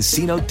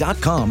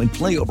ChumbaCasino.com and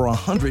play over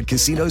 100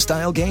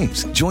 casino-style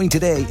games. Join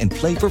today and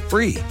play for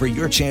free for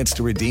your chance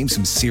to redeem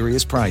some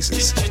serious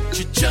prizes.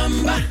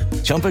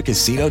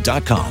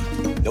 ChumbaCasino.com.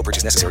 No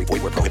purchase necessary.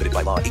 Void were prohibited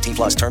by law.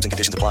 18+. Terms and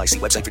conditions apply. See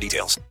website for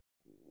details.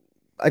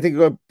 I think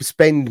we're going to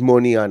spend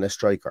money on a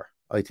striker.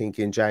 I think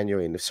in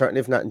January, and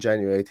certainly if not in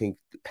January, I think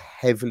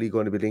heavily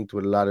going to be linked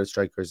with a lot of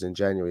strikers in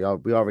January.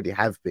 We already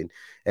have been,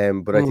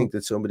 but I think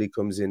that somebody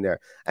comes in there,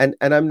 and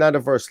I'm not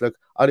averse. Look,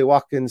 Ollie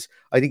Watkins,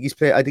 I think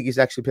he's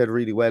actually played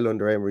really well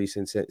under Emery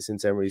since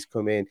Emery's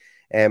come in.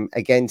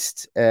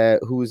 Against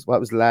what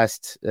was the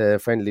last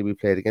friendly we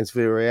played against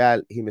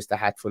Villarreal? He missed a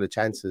hatful of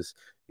chances.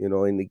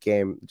 In the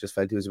game, just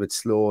felt he was a bit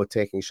slow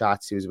taking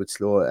shots. He was a bit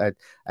slow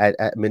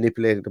at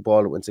manipulating the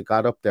ball once it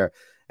got up there.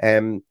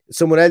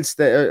 Someone else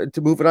to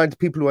move it on to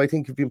people who I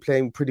think have been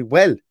playing pretty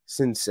well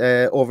since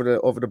over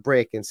the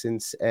break and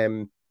since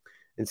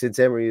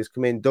Emery has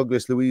come in.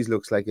 Douglas Luiz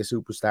looks like a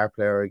superstar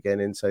player again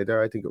inside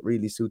there. I think it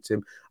really suits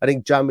him. I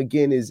think John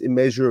McGinn is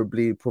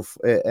immeasurably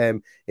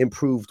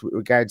improved with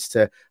regards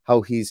to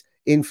how he's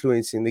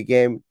influencing the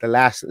game. The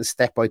last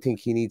step I think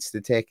he needs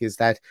to take is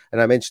that,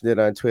 and I mentioned it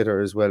on Twitter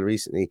as well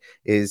recently,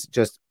 is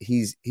just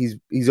he's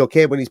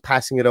okay when he's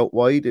passing it out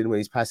wide and when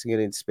he's passing it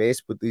in space,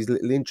 but these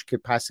little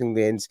intricate passing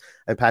lanes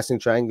and passing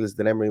triangles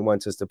that Emery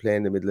wants us to play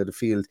in the middle of the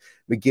field,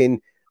 McGinn.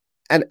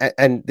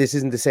 And this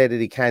isn't to say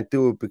that he can't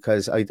do it,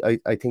 because I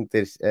think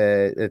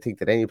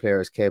that any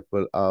player is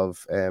capable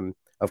of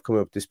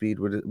coming up to speed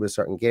with a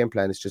certain game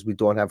plan. It's just we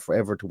don't have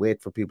forever to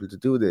wait for people to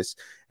do this.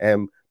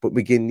 But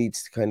McGinn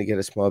needs to kind of get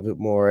a small bit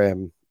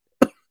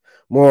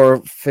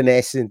more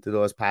finesse into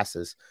those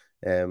passes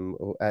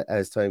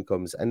as time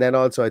comes. And then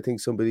also I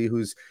think somebody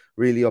who's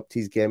really upped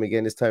his game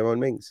again is Tyrone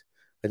Mings.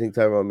 I think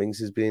Tyrone Mings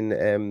has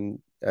been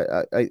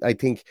I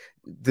think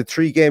the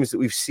 3 games that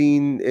we've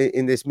seen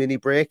in this mini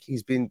break,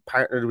 he's been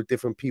partnered with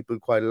different people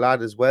quite a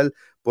lot as well.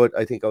 But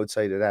I think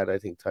outside of that, I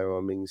think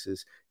Tyrone Mings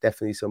is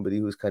definitely somebody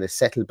who's kind of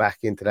settled back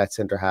into that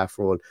centre half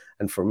role.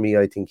 And for me,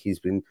 I think he's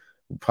been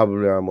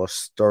probably our most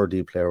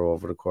sturdy player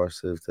over the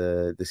course of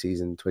the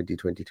season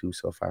 2022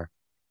 so far.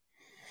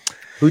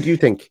 Who do you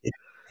think?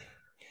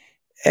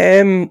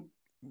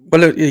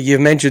 Well,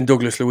 you've mentioned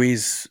Douglas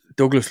Luiz.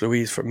 Douglas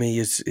Luiz for me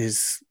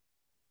is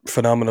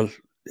phenomenal.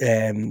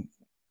 In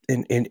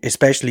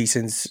especially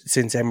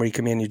since Emery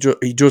came in,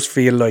 you just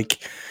feel like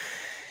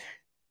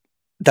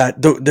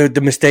that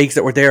the mistakes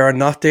that were there are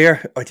not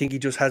there. I think he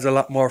just has a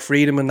lot more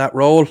freedom in that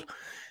role.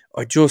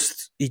 He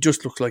just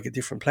looks like a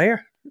different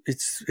player.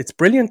 It's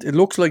brilliant. It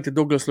looks like the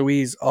Douglas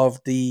Luiz of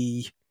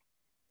the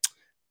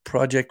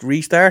Project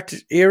Restart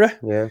era.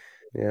 Yeah.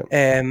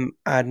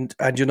 And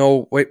you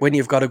know, when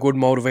you've got a good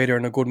motivator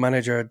and a good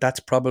manager, that's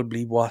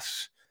probably what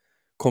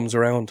comes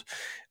around.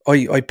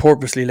 I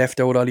purposely left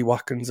out Ollie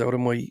Watkins out of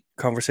my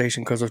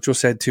conversation because I've just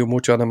said too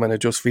much on him and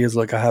it just feels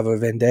like I have a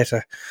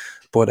vendetta.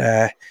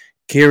 But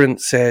Kieran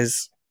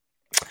says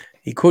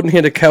he couldn't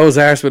hit a cow's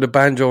arse with a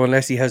banjo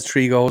unless he has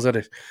 3 goals at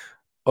it.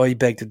 I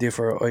beg to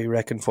differ. I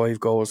reckon 5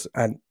 goals.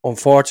 And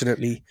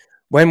unfortunately,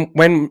 when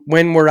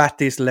we're at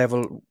this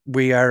level,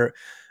 we are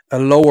a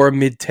lower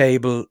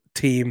mid-table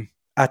team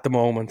at the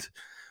moment.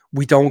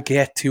 We don't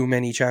get too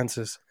many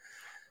chances.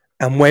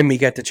 And when we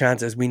get the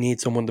chances, we need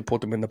someone to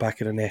put them in the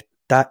back of the net.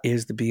 That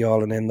is the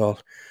be-all and end-all.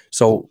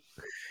 So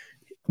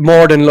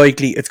more than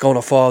likely, it's going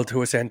to fall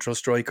to a central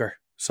striker.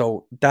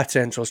 So that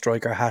central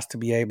striker has to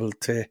be able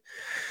to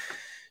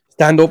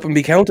stand up and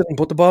be counted and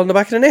put the ball in the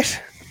back of the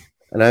net.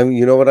 And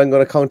you know what I'm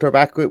going to counter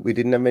back with? We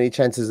didn't have many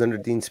chances under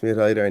Dean Smith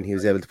either, and he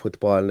was able to put the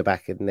ball in the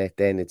back of the net.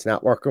 Then it's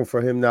not working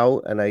for him now,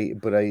 and I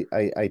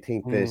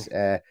think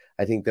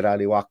that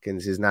Ollie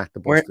Watkins is not the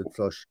busted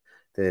flush.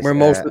 Were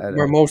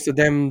most of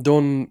them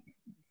done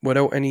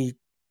without any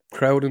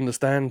crowd in the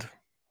stand?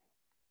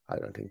 I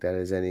don't think that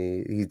is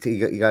any. He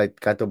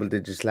got double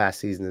digits last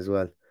season as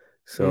well.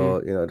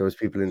 So you know there was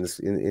people in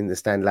the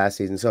stand last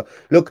season. So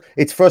look,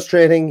 it's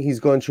frustrating. He's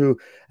going through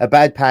a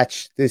bad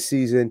patch this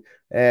season.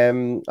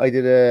 I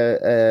did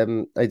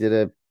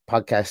a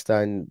podcast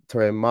on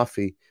Terem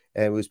Moffi,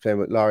 and we was playing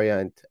with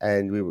Lorient,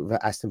 and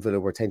Aston Villa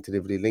were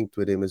tentatively linked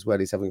with him as well.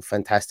 He's having a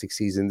fantastic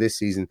season this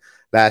season.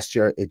 Last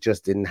year, it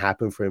just didn't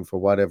happen for him for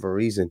whatever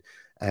reason,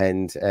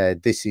 and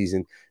this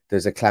season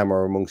there's a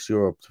clamour amongst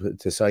Europe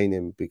to sign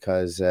him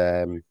because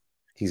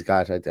he's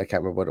got, I can't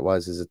remember what it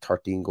was, is it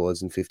 13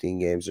 goals in 15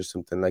 games or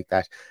something like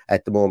that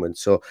at the moment.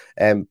 So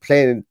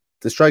playing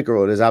the striker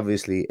role is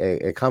obviously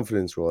a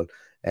confidence role.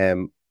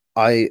 I'm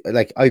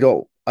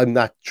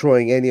not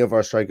throwing any of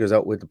our strikers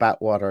out with the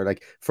bathwater.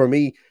 Like for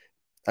me,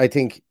 I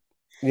think,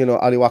 you know,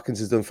 Ollie Watkins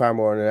has done far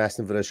more in an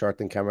Aston Villa shirt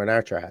than Cameron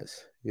Archer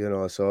has. You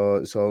know,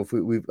 so if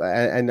we've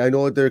and I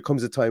know there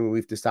comes a time when we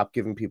have to stop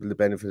giving people the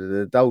benefit of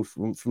the doubt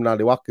from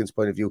Ollie Watkins'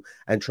 point of view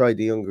and try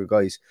the younger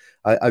guys.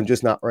 I'm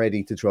just not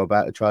ready to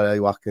try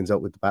Ollie Watkins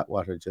out with the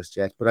bathwater just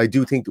yet. But I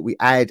do think that we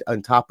add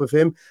on top of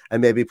him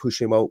and maybe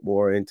push him out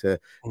more into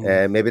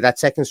maybe that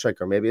second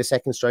striker. Maybe a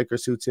second striker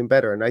suits him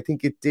better. And I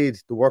think it did.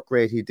 The work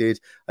rate he did.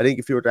 I think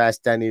if you were to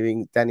ask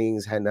Danny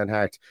Ings hand on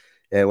heart,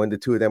 when the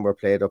two of them were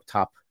played up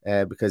top,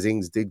 because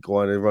Ings did go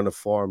on a run of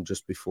form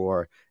just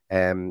before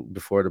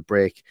the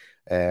break.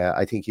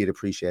 I think he'd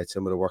appreciate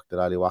some of the work that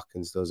Ollie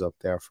Watkins does up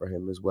there for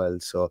him as well.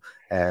 So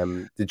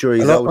the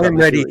jury's out. I'm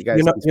ready.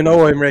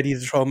 I'm ready to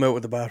throw him out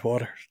with the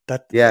bathwater.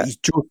 He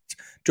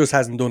just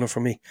hasn't done it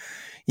for me.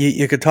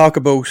 You could talk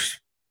about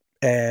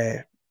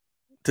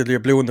till you're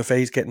blue in the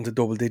face getting to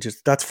double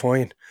digits. That's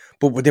fine,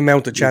 but with the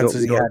amount of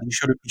chances he had,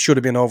 he should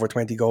have been over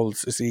 20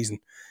 goals a season.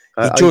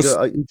 He just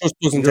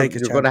doesn't take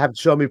his chance. You're going to have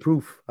to show me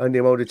proof on the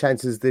amount of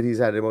chances that he's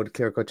had, the amount of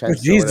clear-cut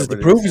chances. Jesus, the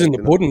proof is in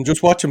the pudding.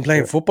 Just watch him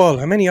playing football.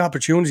 How many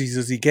opportunities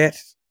does he get?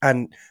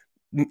 And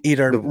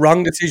either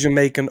wrong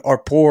decision-making or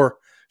poor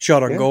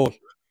shot on goal.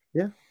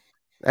 Yeah.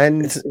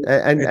 And let's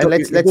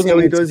see how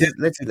he does.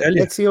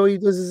 Let's see how he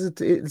does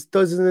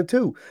in it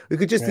too. We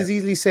could just as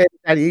easily say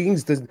that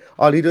Ings doesn't.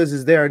 All he does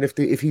is there, and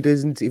if he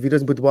doesn't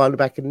put the ball in the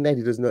back of the net,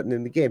 he does nothing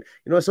in the game.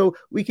 You know, so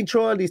we can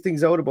throw all these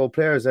things out about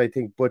players, I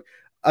think, but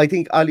I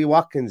think Ollie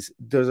Watkins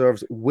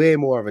deserves way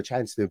more of a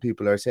chance than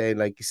people are saying.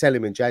 Like, sell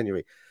him in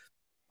January.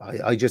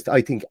 I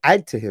think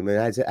add to him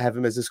and have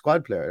him as a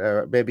squad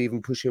player, or maybe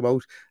even push him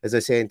out, as I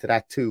say, into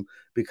that too,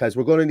 because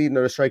we're going to need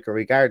another striker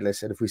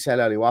regardless. And if we sell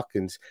Ollie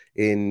Watkins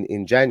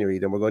in January,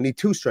 then we're going to need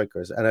 2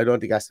 strikers. And I don't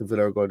think Aston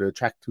Villa are going to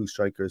attract 2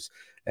 strikers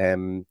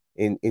in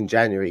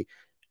January.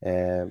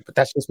 But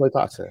that's just my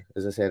thoughts.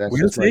 As I say, my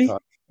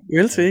thoughts.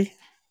 We'll see.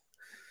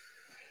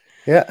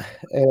 Yeah.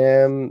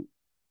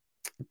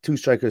 2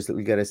 strikers that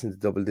will get us into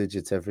double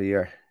digits every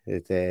year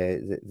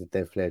that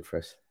they've played for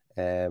us.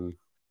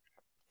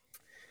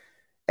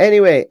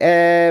 Anyway,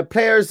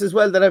 players as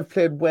well that have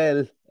played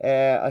well.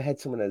 I had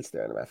someone else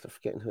there, and I'm after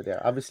forgetting who they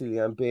are. Obviously,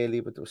 Leon Bailey,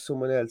 but there was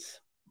someone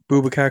else.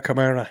 Boubacar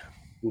Kamara.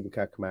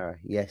 Boubacar Kamara.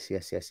 Yes.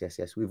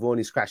 We've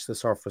only scratched the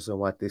surface on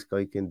what this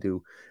guy can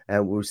do,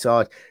 and we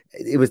saw it.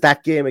 It was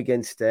that game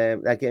against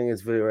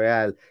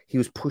Villarreal. He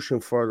was pushing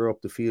further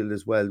up the field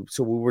as well.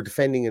 So we were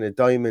defending in a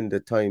diamond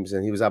at times,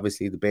 and he was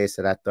obviously the base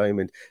of that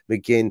diamond.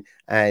 McGinn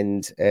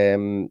and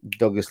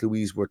Douglas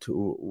Luiz were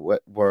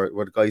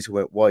the guys who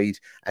went wide,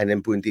 and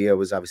then Buendia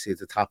was obviously at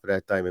the top of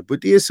that diamond.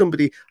 Buendia is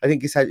somebody I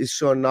think he's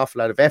shown an awful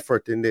lot of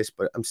effort in this,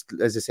 but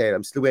as I said,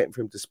 I'm still waiting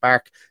for him to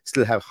spark.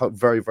 Still have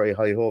very, very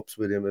high hopes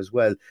with him as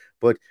well.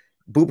 But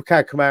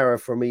Boubacar Kamara,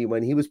 for me,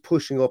 when he was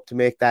pushing up to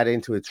make that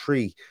into a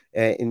 3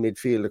 in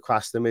midfield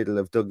across the middle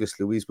of Douglas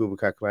Luiz,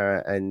 Boubacar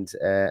Kamara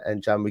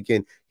and John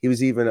McGinn, he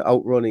was even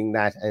outrunning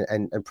that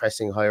and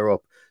pressing higher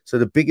up. So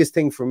the biggest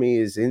thing for me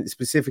is,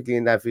 specifically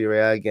in that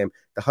Villarreal game,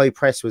 the high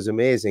press was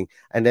amazing.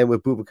 And then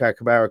with Boubacar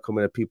Kamara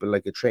coming at people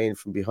like a train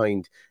from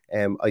behind,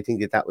 I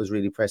think that was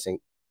really pressing.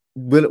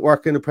 Will it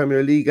work in the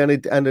Premier League on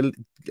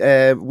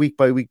a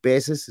week-by-week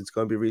basis? It's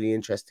going to be really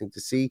interesting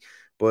to see.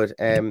 But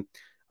I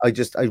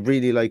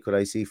really like what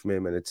I see from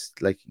him, and it's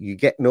like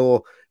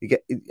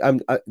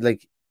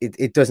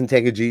it doesn't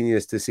take a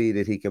genius to see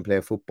that he can play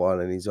football,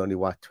 and he's only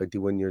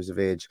 21 years of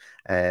age.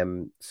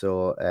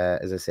 So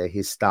as I say,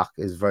 his stock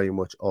is very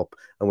much up,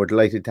 and we're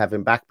delighted to have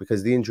him back,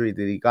 because the injury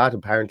that he got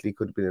apparently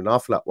could have been an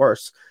awful lot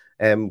worse.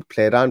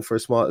 Played on for a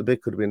small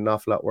bit, could have been an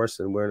awful lot worse,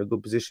 and we're in a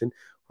good position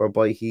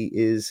whereby he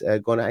is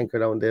going to anchor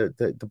down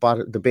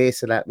the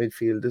base of that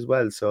midfield as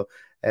well. So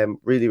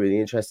really, really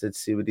interested to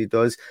see what he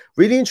does.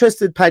 Really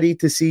interested, Paddy,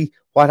 to see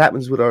what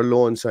happens with our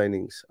loan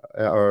signings,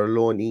 or our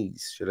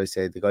loanees, should I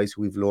say, the guys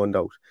who we've loaned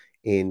out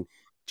in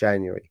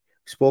January.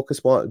 We spoke a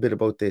small bit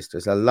about this.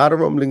 There's a lot of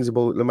rumblings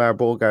about Lamar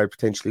Bogard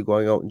potentially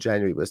going out in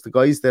January, but it's the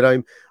guys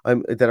that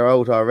that are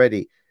out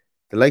already,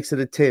 the likes of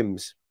the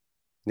Tims,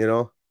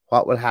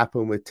 what will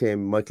happen with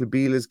Tim? Michael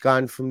Beale is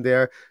gone from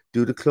there.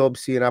 Do the club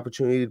see an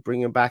opportunity to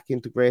bring him back,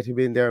 integrate him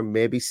in there?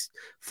 Maybe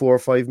 4 or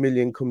 5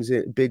 million comes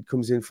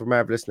in for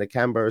Marvelous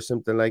Nakamba or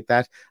something like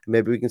that.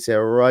 Maybe we can say,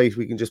 all right,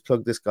 we can just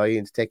plug this guy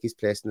in to take his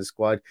place in the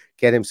squad,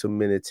 get him some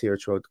minutes here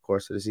throughout the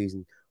course of the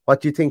season.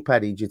 What do you think,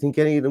 Paddy? Do you think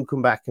any of them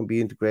come back and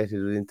be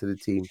integrated into the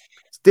team?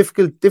 It's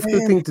difficult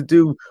thing to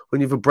do when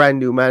you have a brand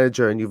new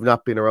manager and you've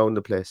not been around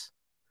the place.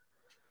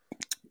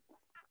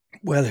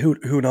 Well,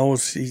 who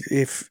knows?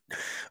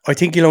 I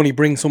think he'll only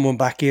bring someone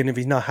back in if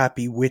he's not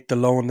happy with the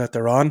loan that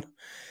they're on.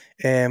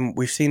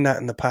 We've seen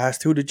that in the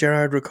past. Who did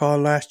Gerrard recall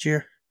last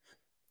year?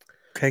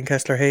 Ken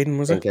Kessler-Hayden,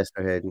 was it? Ken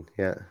Kessler-Hayden,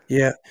 yeah.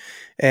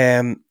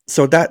 Yeah.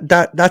 So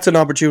that's an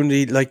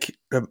opportunity. Like,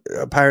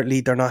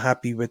 apparently they're not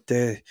happy with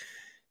the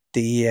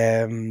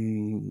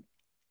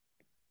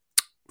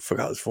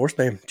forgot his first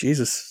name.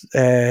 Jesus.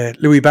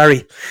 Louis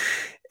Barry.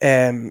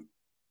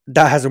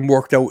 That hasn't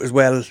worked out as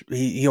well.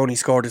 He only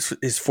scored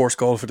his first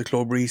goal for the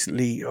club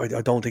recently.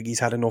 I don't think he's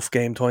had enough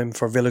game time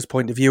for Villa's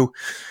point of view.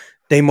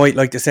 They might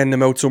like to send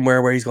him out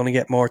somewhere where he's going to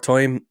get more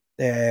time.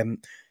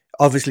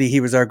 Obviously, he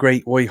was our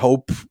great white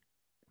hope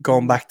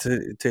going back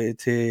to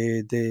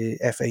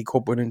the FA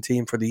Cup winning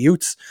team for the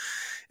youths.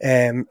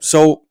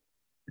 So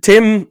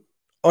Tim,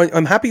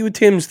 I'm happy with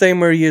Tim staying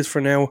where he is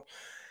for now.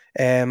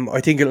 I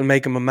think it'll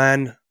make him a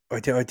man. I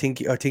think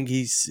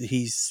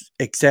he's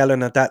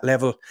excelling at that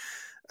level.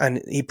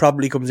 And he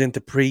probably comes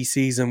into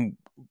pre-season,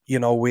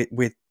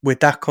 with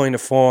that kind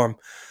of form,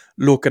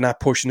 looking at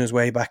pushing his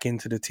way back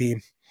into the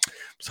team.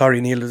 Sorry,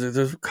 Neil,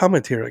 there's a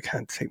comment here I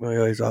can't take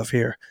my eyes off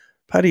here.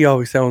 Paddy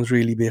always sounds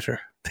really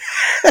bitter.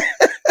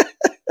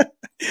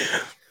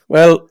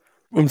 Well,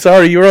 I'm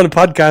sorry, you're on a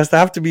podcast. I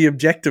have to be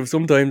objective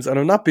sometimes, and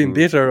I'm not being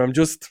bitter. I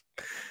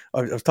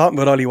was talking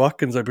about Ollie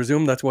Watkins. I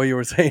presume that's why you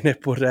were saying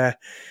it, but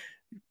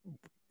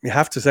you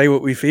have to say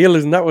what we feel.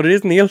 Isn't that what it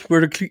is, Neil?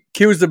 We're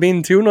accused of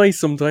being too nice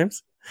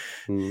sometimes.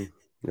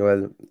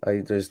 Well,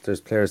 there's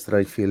players that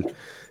I feel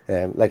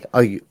like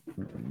I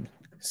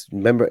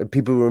remember.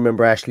 People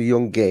remember Ashley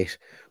Young Gate,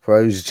 where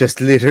I was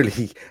just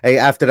literally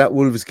after that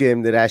Wolves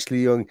game that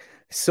Ashley Young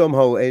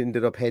somehow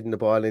ended up heading the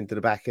ball into the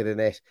back of the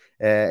net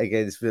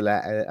against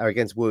Villa or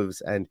against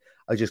Wolves, and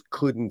I just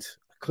couldn't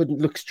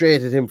look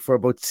straight at him for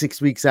about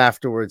 6 weeks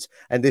afterwards.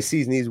 And this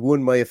season he's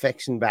won my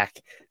affection back.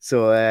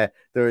 So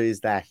there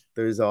is that.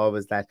 There's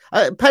always that.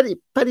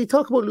 Paddy,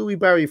 talk about Louis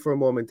Barry for a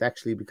moment,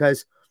 actually,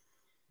 because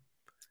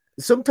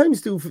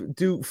sometimes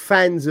do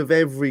fans of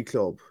every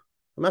club,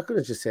 I'm not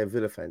going to just say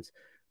Villa fans,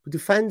 but do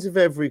fans of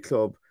every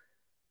club,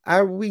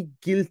 are we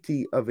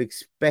guilty of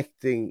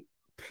expecting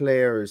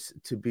players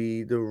to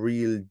be the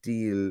real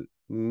deal,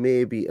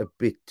 maybe a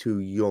bit too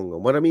young?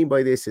 And what I mean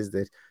by this is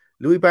that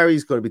Louis Barry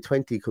is going to be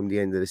 20 come the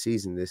end of the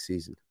season this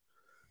season.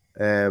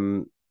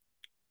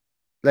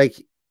 Like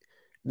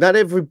not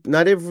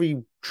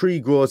every tree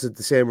grows at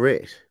the same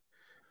rate,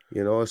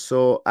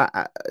 so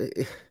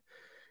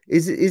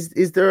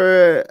Is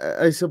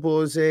there, I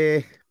suppose,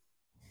 a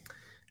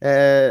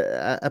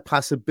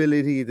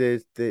possibility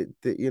that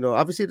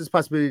obviously there's a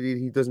possibility that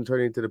he doesn't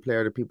turn into the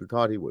player that people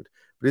thought he would,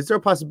 but is there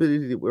a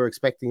possibility that we're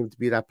expecting him to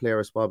be that player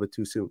a small bit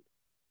too soon?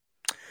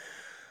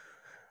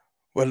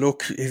 Well,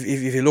 look,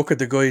 if you look at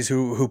the guys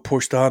who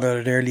pushed on at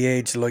an early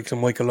age, like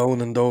Michael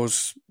Owen and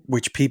those,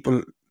 which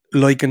people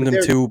likened But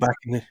them to back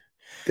in the...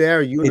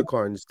 they're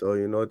unicorns, though.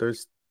 You know,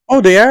 there's Oh,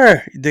 they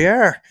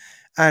are,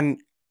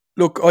 and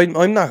look,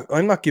 I'm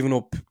not giving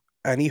up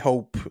any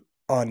hope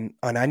on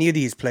any of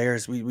these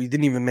players. We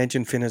didn't even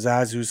mention Finn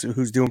Azaz,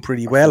 who's doing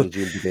pretty well, or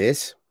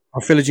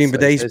Philogene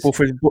Bidace,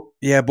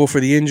 but for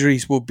the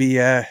injuries would be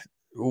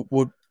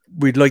would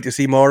we'd like to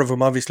see more of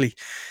him, obviously.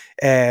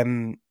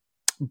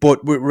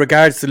 But with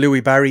regards to Louis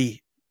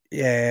Barry,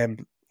 there's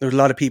a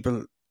lot of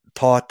people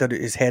thought that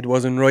his head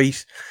wasn't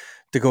right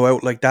to go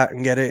out like that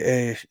and get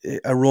a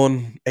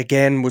run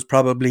again was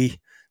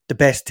probably the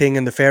best thing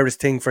and the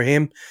fairest thing for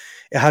him.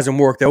 It hasn't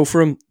worked out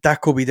for him.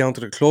 That could be down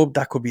to the club.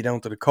 That could be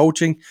down to the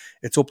coaching.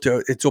 It's up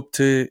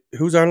to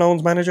who's our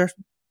loans manager?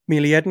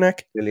 Mili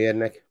Ednek.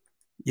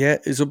 Yeah,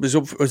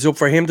 it's up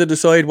for him to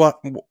decide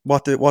what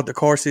the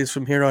course is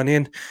from here on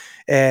in.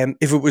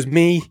 If it was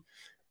me,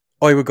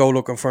 I would go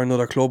looking for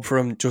another club for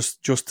him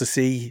just to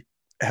see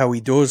how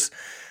he does.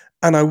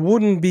 And I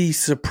wouldn't be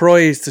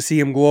surprised to see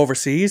him go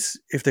overseas.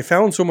 If they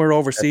found somewhere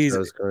overseas,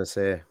 that's what I was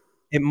going to say.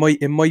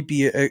 It might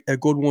be a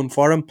good one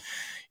for him.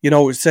 You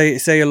know,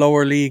 say a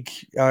lower league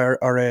or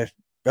a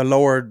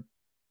lower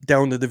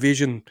down the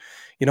division,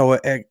 you know,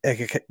 a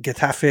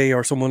Getafe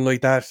or someone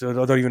like that. I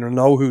don't even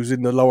know who's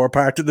in the lower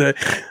part of the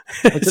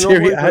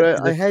Serie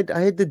A. I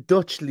had the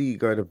Dutch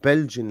league or the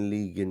Belgian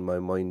league in my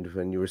mind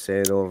when you were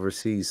saying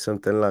overseas,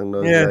 something along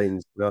those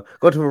lines. You know,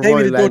 go to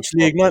maybe the Dutch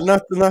league,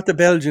 not the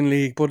Belgian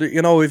league, but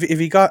you know, if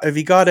he got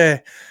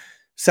a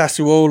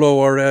Sassuolo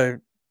or a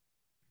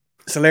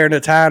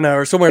Salernitana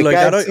or somewhere like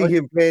that. I can't see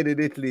him playing in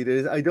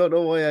Italy. I don't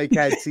know why I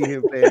can't see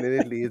him playing in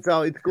Italy. It's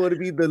going to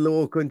be the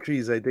Low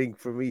Countries, I think,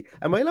 for me.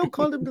 Am I allowed to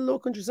call them the Low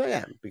Countries? I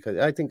am, because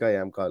I think I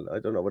am called. I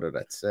don't know whether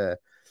that's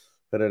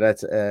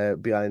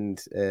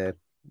beyond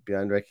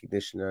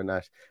recognition or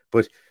not.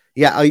 But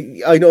yeah,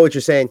 I know what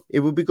you're saying. It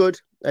would be good.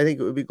 I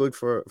think it would be good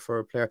for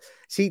a player.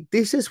 See,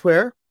 this is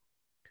where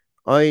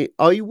I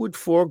would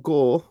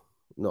forego.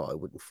 No, I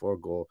wouldn't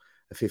forego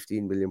a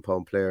 £15 million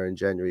player in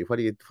January. What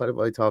am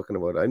I talking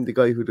about? I'm the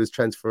guy who does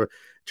transfer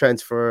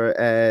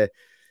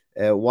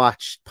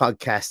watch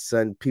podcasts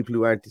and people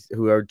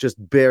who are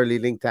just barely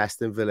linked to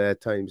Aston Villa at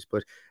times.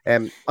 But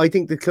I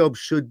think the club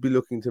should be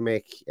looking to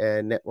make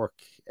network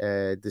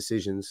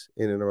decisions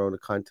in and around the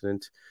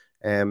continent.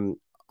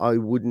 I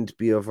wouldn't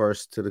be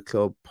averse to the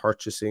club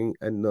purchasing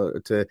and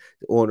to the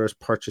owners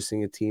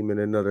purchasing a team in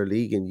another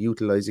league and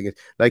utilizing it.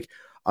 Like,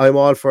 I'm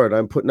all for it.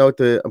 I'm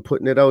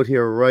putting it out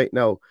here right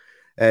now.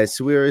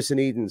 Suarez and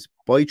Edens,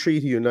 buy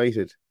Treaty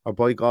United or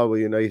buy Galway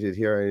United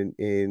here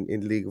in the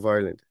League of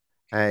Ireland,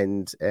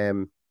 and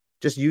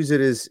just use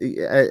it as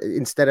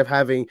instead of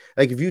having,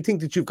 like, if you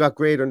think that you've got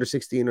great under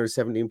 16 or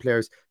 17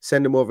 players,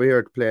 send them over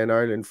here to play in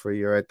Ireland for a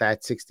year at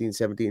that 16,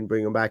 17,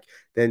 bring them back,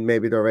 then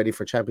maybe they're ready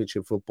for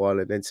championship football,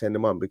 and then send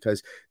them on,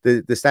 because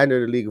the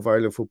standard of League of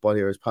Ireland football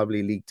here is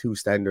probably League 2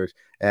 standard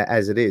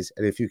as it is.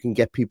 And if you can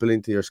get people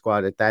into your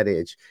squad at that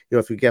age, you know,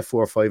 if you get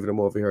 4 or 5 of them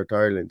over here to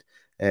Ireland,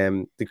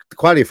 the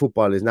quality of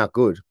football is not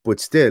good,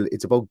 but still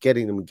it's about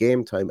getting them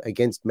game time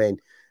against men.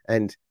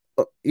 And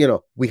you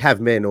know, we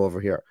have men over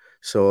here,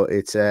 so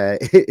it's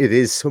it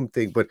is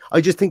something. But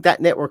I just think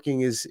that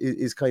networking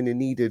is kind of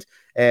needed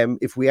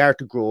if we are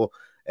to grow,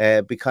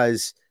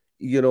 because,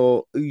 you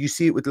know, you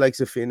see it with the likes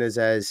of Finn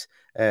as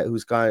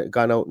who's gone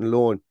out on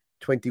loan.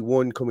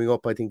 21 coming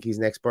up, I think his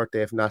next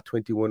birthday, if not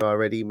 21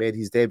 already. Made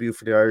his debut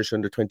for the Irish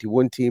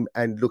under-21 team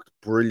and looked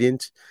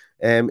brilliant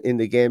in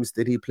the games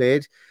that he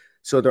played.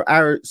 So there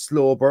are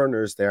slow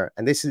burners there.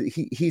 And this is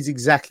he's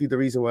exactly the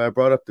reason why I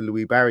brought up the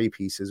Louis Barry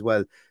piece as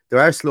well. There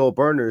are slow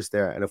burners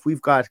there. And if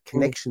we've got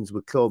connections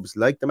with clubs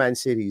like the Man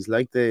Cities,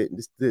 like the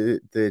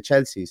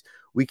Chelseas,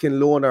 we can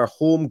loan our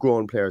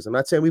homegrown players. I'm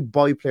not saying we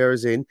buy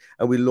players in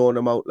and we loan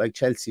them out like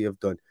Chelsea have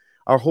done.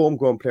 Our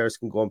homegrown players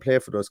can go and play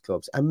for those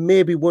clubs, and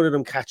maybe one of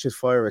them catches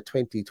fire at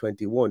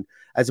 2021,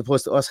 as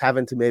opposed to us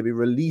having to maybe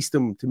release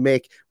them to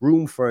make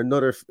room for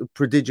another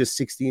prodigious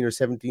 16 or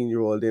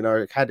 17-year-old in our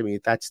academy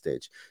at that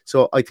stage.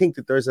 So I think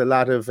that there's a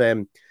lot of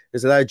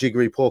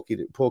jiggery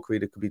pokery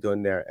that could be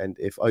done there. And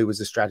if I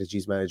was a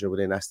strategies manager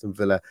within Aston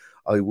Villa,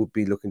 I would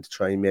be looking to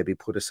try and maybe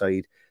put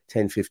aside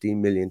 10-15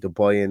 million to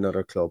buy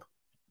another club,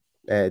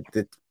 and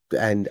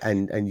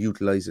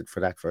utilize it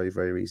for that very,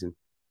 very reason.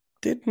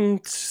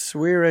 Didn't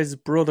Suarez's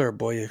brother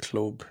buy a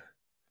club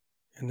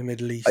in the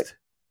Middle East?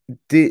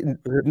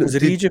 Was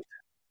it Egypt?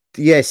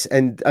 Yes,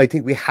 and I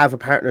think we have a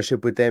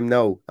partnership with them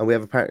now, and we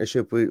have a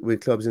partnership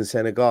with clubs in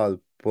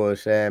Senegal.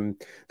 But there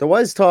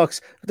was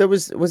talks.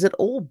 Was it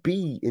OB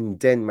in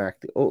Denmark?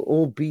 The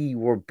OB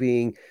were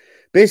being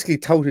basically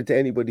touted to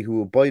anybody who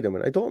would buy them,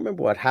 and I don't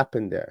remember what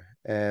happened there.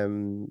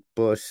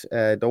 But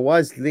there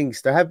was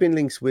links. There have been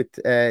links with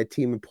a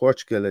team in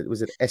Portugal.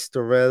 Was it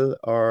Estoril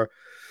or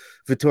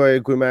Vitória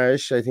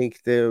Guimarães? I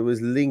think there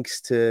was links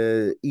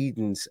to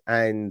Edens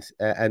and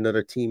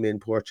another team in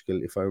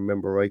Portugal, if I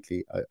remember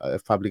rightly.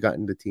 I've probably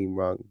gotten the team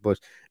wrong, but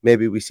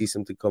maybe we see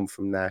something come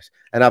from that.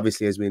 And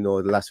obviously, as we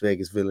know, the Las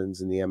Vegas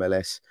Villains in the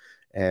MLS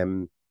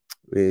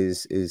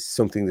is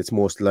something that's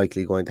most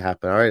likely going to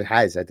happen, or it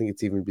has. I think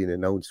it's even been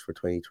announced for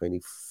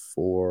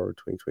 2024,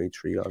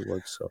 2023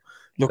 onwards. So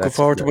looking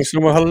forward to my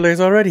summer holidays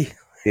already.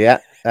 Yeah,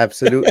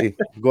 absolutely.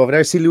 Go over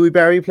there, see Louis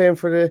Barry playing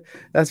for the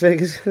Las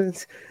Vegas.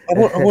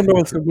 I wonder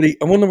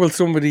will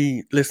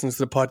somebody listens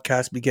to the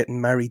podcast be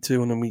getting married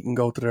soon, and we can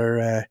go to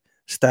their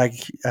stag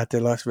at the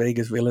Las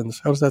Vegas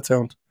Villains. How does that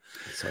sound?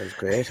 Sounds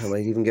great. I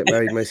might even get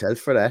married myself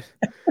for that.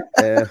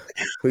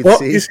 We'll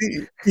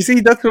see. You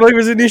see, that's what I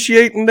was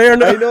initiating there.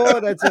 Now. I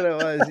know that's what it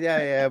was.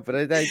 Yeah.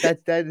 But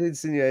that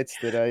insinuates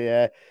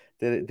that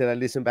I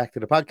listen back to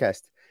the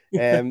podcast.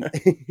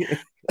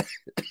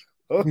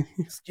 Oh,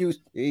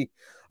 excuse me.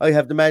 I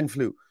have the man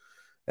flu.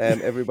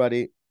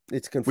 Everybody,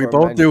 it's confirmed. We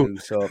both do. Flu,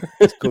 so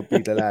this could be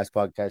the last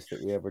podcast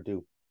that we ever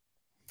do.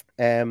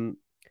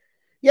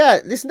 Yeah.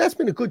 Listen, that's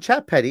been a good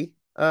chat, Paddy.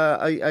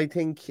 I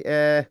think.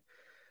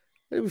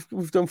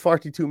 We've done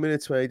 42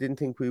 minutes when I didn't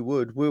think we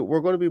would. We're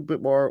going to be a bit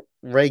more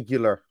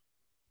regular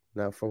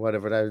now, for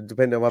whatever that,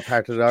 depending on what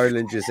part of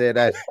Ireland you say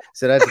that.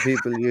 So that to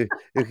people, you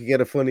can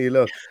get a funny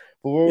look.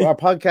 But our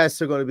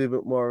podcasts are going to be a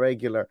bit more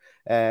regular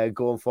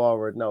going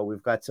forward. Now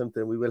we've got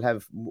something. We will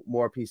have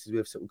more pieces. We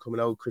have something coming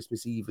out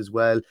Christmas Eve as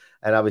well,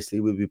 and obviously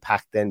we'll be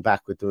packed then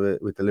back with the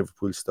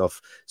Liverpool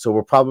stuff. So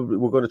we're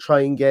going to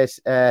try and get.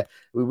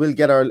 We will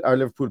get our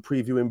Liverpool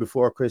preview in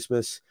before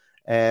Christmas.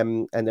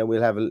 And then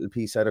we'll have a little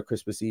piece either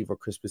Christmas Eve or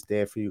Christmas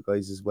Day for you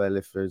guys as well.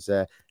 If there's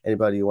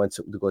anybody who wants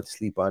something to go to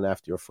sleep on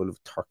after you're full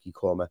of turkey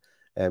coma,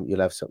 you'll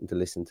have something to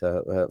listen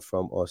to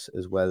from us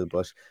as well.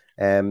 But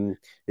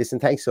listen,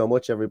 thanks so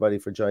much everybody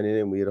for joining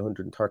in. We had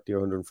 130 or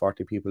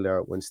 140 people there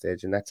at one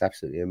stage, and that's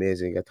absolutely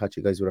amazing. I thought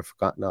you guys would have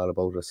forgotten all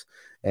about us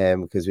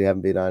because we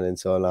haven't been on in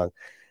so long.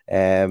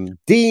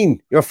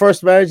 Dean, your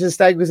first marriage and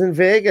stag was in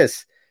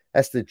Vegas.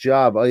 That's the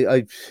job.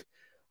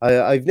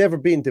 I've never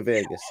been to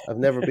Vegas.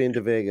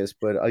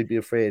 But I'd be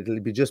afraid it'll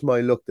be just my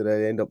luck that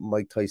I end up in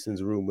Mike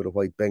Tyson's room with a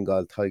white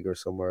Bengal tiger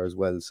somewhere as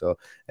well. So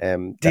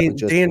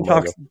Dean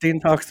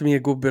talks to me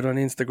a good bit on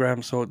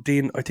Instagram. So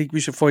Dean, I think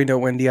we should find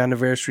out when the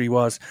anniversary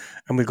was,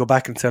 and we'll go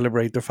back and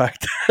celebrate the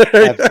fact.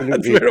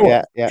 Absolutely,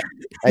 yeah.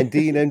 And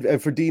Dean,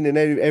 and for Dean and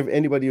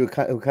anybody who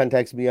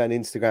contacts me on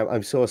Instagram,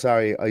 I'm so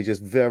sorry. I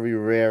just very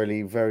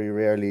rarely,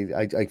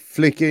 I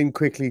flick in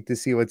quickly to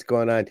see what's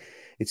going on.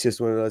 It's just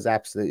one of those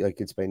apps that I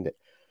could spend it.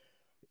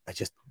 I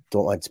just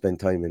don't want to spend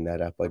time in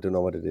that app. I don't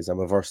know what it is.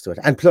 I'm averse to it.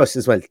 And plus,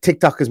 as well,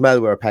 TikTok is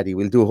malware, Paddy.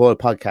 We'll do a whole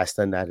podcast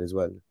on that as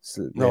well.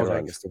 No,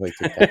 thanks.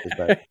 TikTok is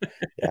bad.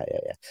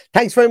 Yeah.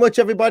 Thanks very much,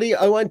 everybody.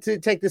 I want to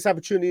take this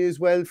opportunity as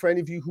well for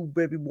any of you who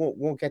maybe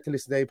won't get to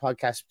listen to any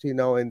podcast between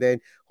now and then.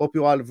 Hope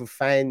you all have a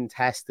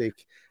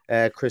fantastic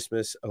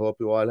Christmas. I hope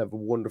you all have a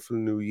wonderful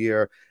New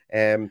Year.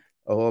 I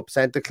hope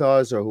Santa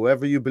Claus or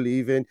whoever you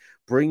believe in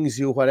brings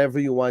you whatever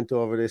you want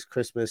over this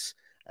Christmas.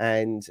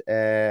 And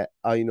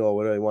I know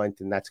what I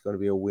want, and that's going to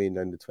be a win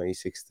on the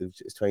 26th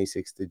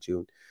of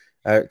June.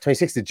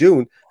 26th of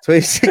June?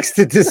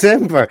 26th of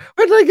December.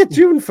 Where did I get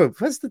June from?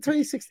 What's the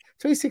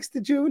 26th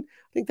of June?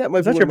 I think that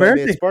might be one of my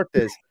mate's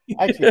birthdays.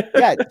 Actually,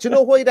 yeah. Do you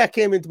know why that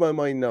came into my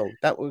mind now?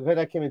 Why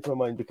that came into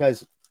my mind?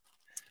 Because,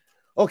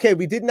 okay,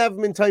 we didn't have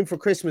them in time for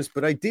Christmas,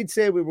 but I did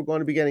say we were going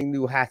to be getting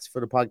new hats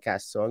for the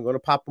podcast. So I'm going to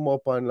pop them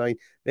up online.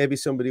 Maybe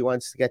somebody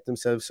wants to get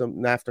themselves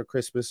something after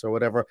Christmas or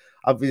whatever.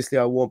 Obviously,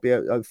 I won't be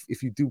able,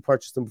 if you do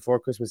purchase them before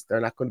Christmas,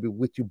 they're not going to be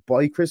with you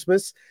by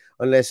Christmas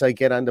unless I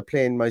get on the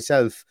plane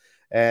myself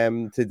to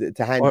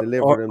hand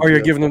deliver them. Or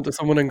you're giving them to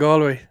someone in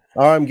Galway.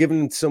 Or I'm giving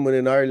them to someone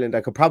in Ireland.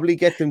 I could probably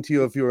get them to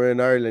you if you were in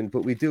Ireland,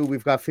 but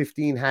we've got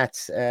 15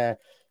 hats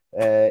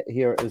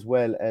here as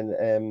well.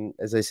 And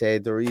as I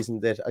said, the reason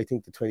that I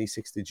think the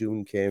 26th of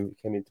June came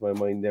into my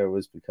mind there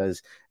was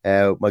because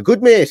my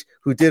good mate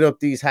who did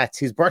up these hats,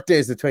 his birthday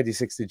is the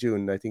 26th of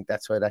June. And I think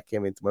that's why that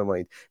came into my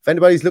mind. If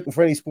anybody's looking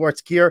for any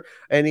sports gear,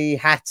 any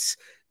hats,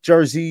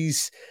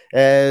 jerseys,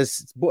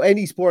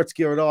 any sports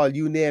gear at all,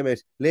 you name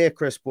it,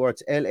 Laochra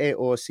Sports,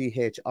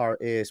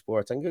 Laochra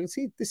Sports. I'm going to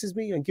see, this is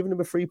me, I'm giving him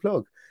a free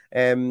plug.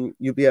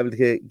 You'll be able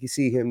to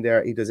see him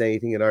there. He does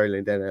anything in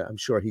Ireland, and I'm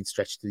sure he'd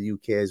stretch to the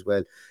UK as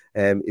well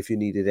if you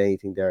needed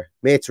anything there.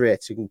 Mates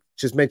rates, you can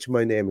just mention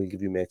my name, he'll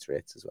give you mates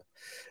rates as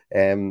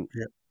well.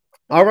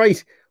 All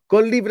right,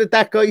 going to leave it at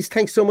that, guys.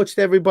 Thanks so much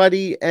to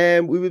everybody.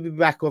 We will be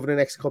back over the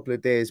next couple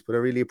of days, but I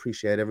really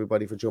appreciate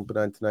everybody for jumping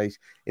on tonight.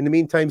 In the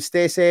meantime,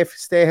 stay safe,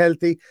 stay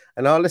healthy,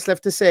 and all that's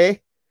left to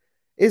say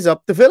is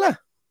up the Villa.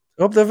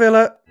 Up the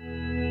Villa.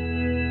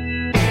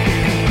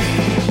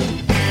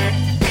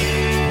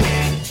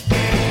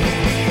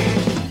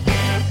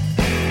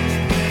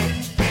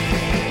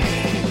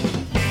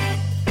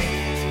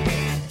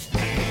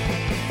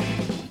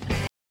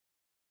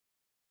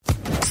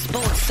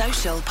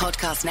 Social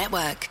Podcast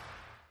Network.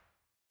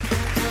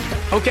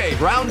 Okay,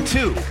 round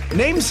two.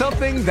 Name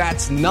something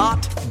that's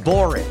not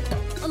boring.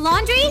 A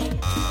laundry?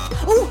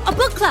 Ooh, a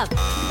book club.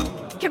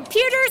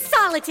 Computer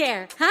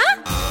solitaire,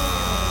 huh?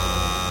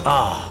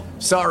 Ah,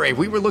 sorry,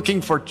 we were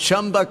looking for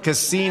Chumba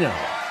Casino.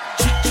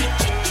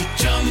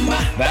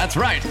 That's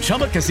right.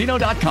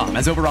 ChumbaCasino.com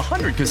has over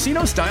 100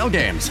 casino-style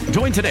games.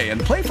 Join today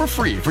and play for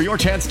free for your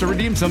chance to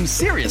redeem some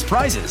serious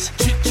prizes.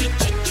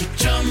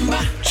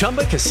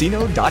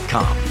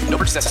 ChumbaCasino.com. No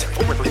purchase necessary.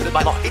 Void where prohibited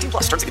by law. 18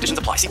 plus terms and conditions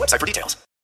apply. See website for details.